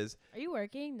truth is, Are you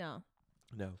working? No.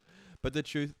 no. But the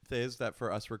truth is that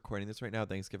for us recording this right now,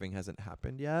 Thanksgiving hasn't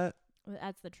happened yet.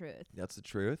 That's the truth. That's the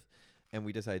truth. And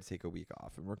we decided to take a week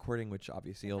off and recording, which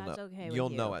obviously you'll know. Okay You'll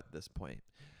know at this point.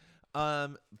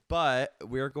 But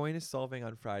we're going to solving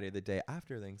on Friday, the day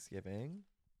after Thanksgiving.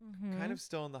 Mm-hmm. Kind of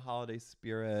still in the holiday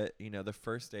spirit, you know, the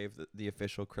first day of the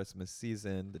official Christmas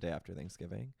season, the day after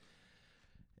Thanksgiving.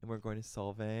 And we're going to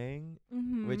solving,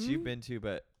 which you've been to,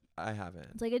 but I haven't.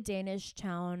 It's like a Danish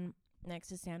town next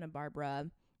to Santa Barbara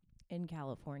in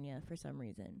California for some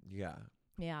reason. Yeah.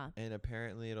 Yeah. And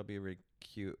apparently it'll be really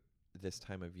cute this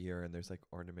time of year, and there's like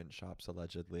ornament shops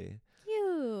allegedly.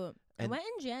 Cute. I And went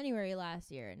in January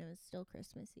last year and it was still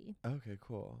Christmassy. okay,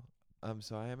 cool.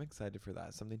 So I am excited for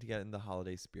that. Something to get in the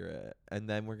holiday spirit. And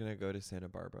then we're gonna go to Santa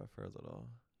Barbara for a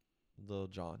little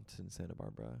jaunt in Santa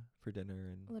Barbara for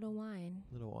dinner and Little wine.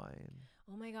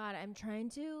 Oh my God, I'm trying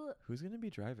to. Who's gonna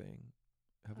be driving?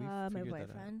 Have we My figured that out?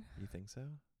 boyfriend. You think so?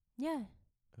 Yeah,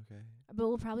 Okay. but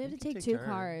we'll probably We have to can take take two turns.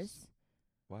 cars.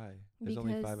 Why? There's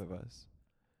only 5 Because- of us.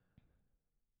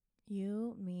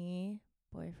 You, me,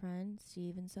 boyfriend,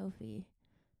 Steve, and Sophie.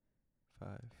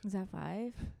 5. Is that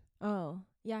 5? Oh,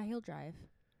 yeah, he'll drive.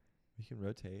 We can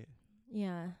rotate.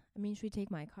 Yeah, I mean, should we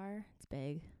take my car? It's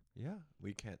big. Yeah.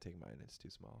 We can't take mine. It's too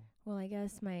small. Well, I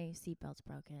guess my seatbelt's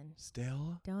broken.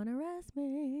 Still? Don't arrest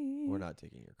me. We're not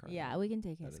taking your car. Yeah, we can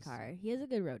take That his is car. He has a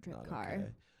good road trip Not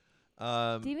car.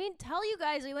 okay. Didn't even tell you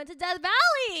guys we went to Death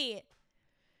Valley.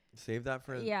 Save that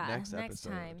for Next episode.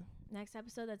 time. Next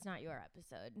episode, that's not your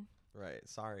episode. Right.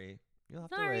 Sorry. You'll have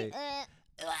Sorry. to wait.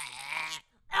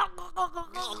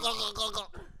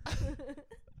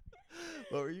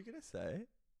 What were you gonna say?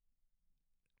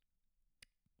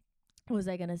 What was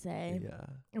I gonna say? Yeah.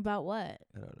 About what?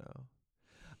 I don't know.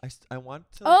 I want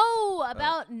to. Oh,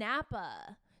 about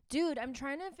Napa. Dude, I'm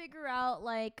trying to figure out,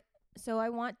 like, so I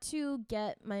want to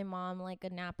get my mom, like, a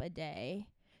Napa day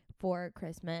for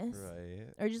Christmas. Right.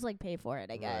 Or just, like, pay for it,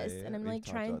 I guess. Right. And I'm, We've like,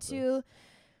 talked trying about to.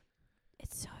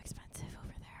 It's so expensive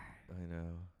over there. I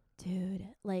know. Dude,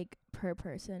 like, per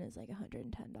person is, like,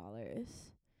 $110.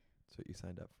 That's what you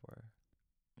signed up for.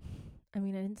 I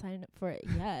mean, I didn't sign up for it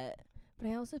yet. But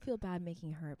I also feel bad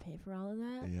making her pay for all of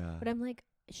that. Yeah. But I'm like,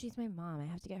 she's my mom. I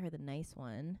have to get her the nice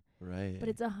one. Right. But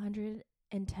it's $110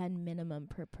 minimum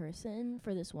per person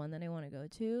for this one that I want to go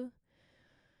to.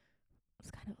 It's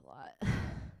kind of a lot.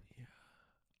 Yeah.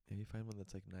 Maybe find one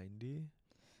that's like 90.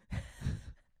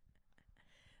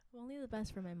 Only the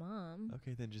best for my mom.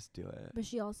 Okay, then just do it. But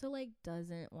she also, like,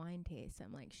 doesn't wine taste.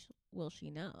 I'm like, will she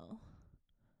know?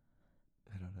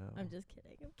 I don't know. I'm just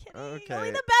kidding. I'm kidding. Okay.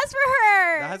 Only the best for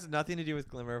her. That has nothing to do with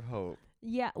Glimmer of Hope.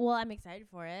 Yeah. Well, I'm excited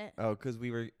for it. Oh, because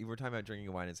you were talking about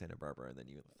drinking wine in Santa Barbara, and then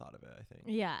you thought of it, I think.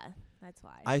 Yeah, that's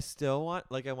why. I still want,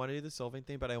 I want to do the solving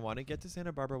thing, but I want to get to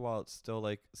Santa Barbara while it's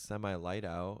still, semi-light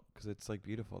out, because it's,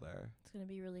 beautiful there. It's going to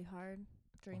be really hard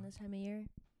during this time of year.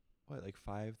 What,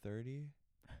 5:30?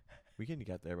 We can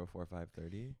get there before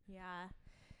 5:30. Yeah.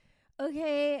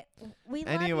 Okay. We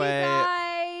love you Anyway,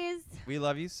 guys. We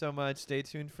love you so much. Stay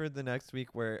tuned for the next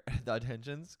week where the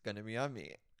attention's going to be on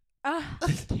me.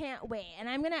 Can't wait. And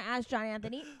I'm going to ask John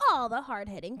Anthony all the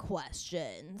hard-hitting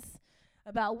questions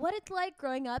about what it's like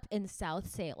growing up in South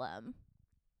Salem.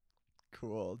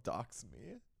 Cool. Dox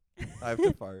me. I have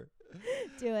to fart.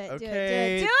 Do it.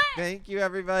 Okay. Do it. Thank you,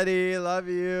 everybody. Love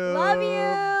you. Love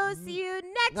you. See you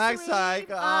next week time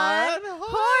on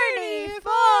Horny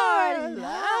for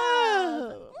Love.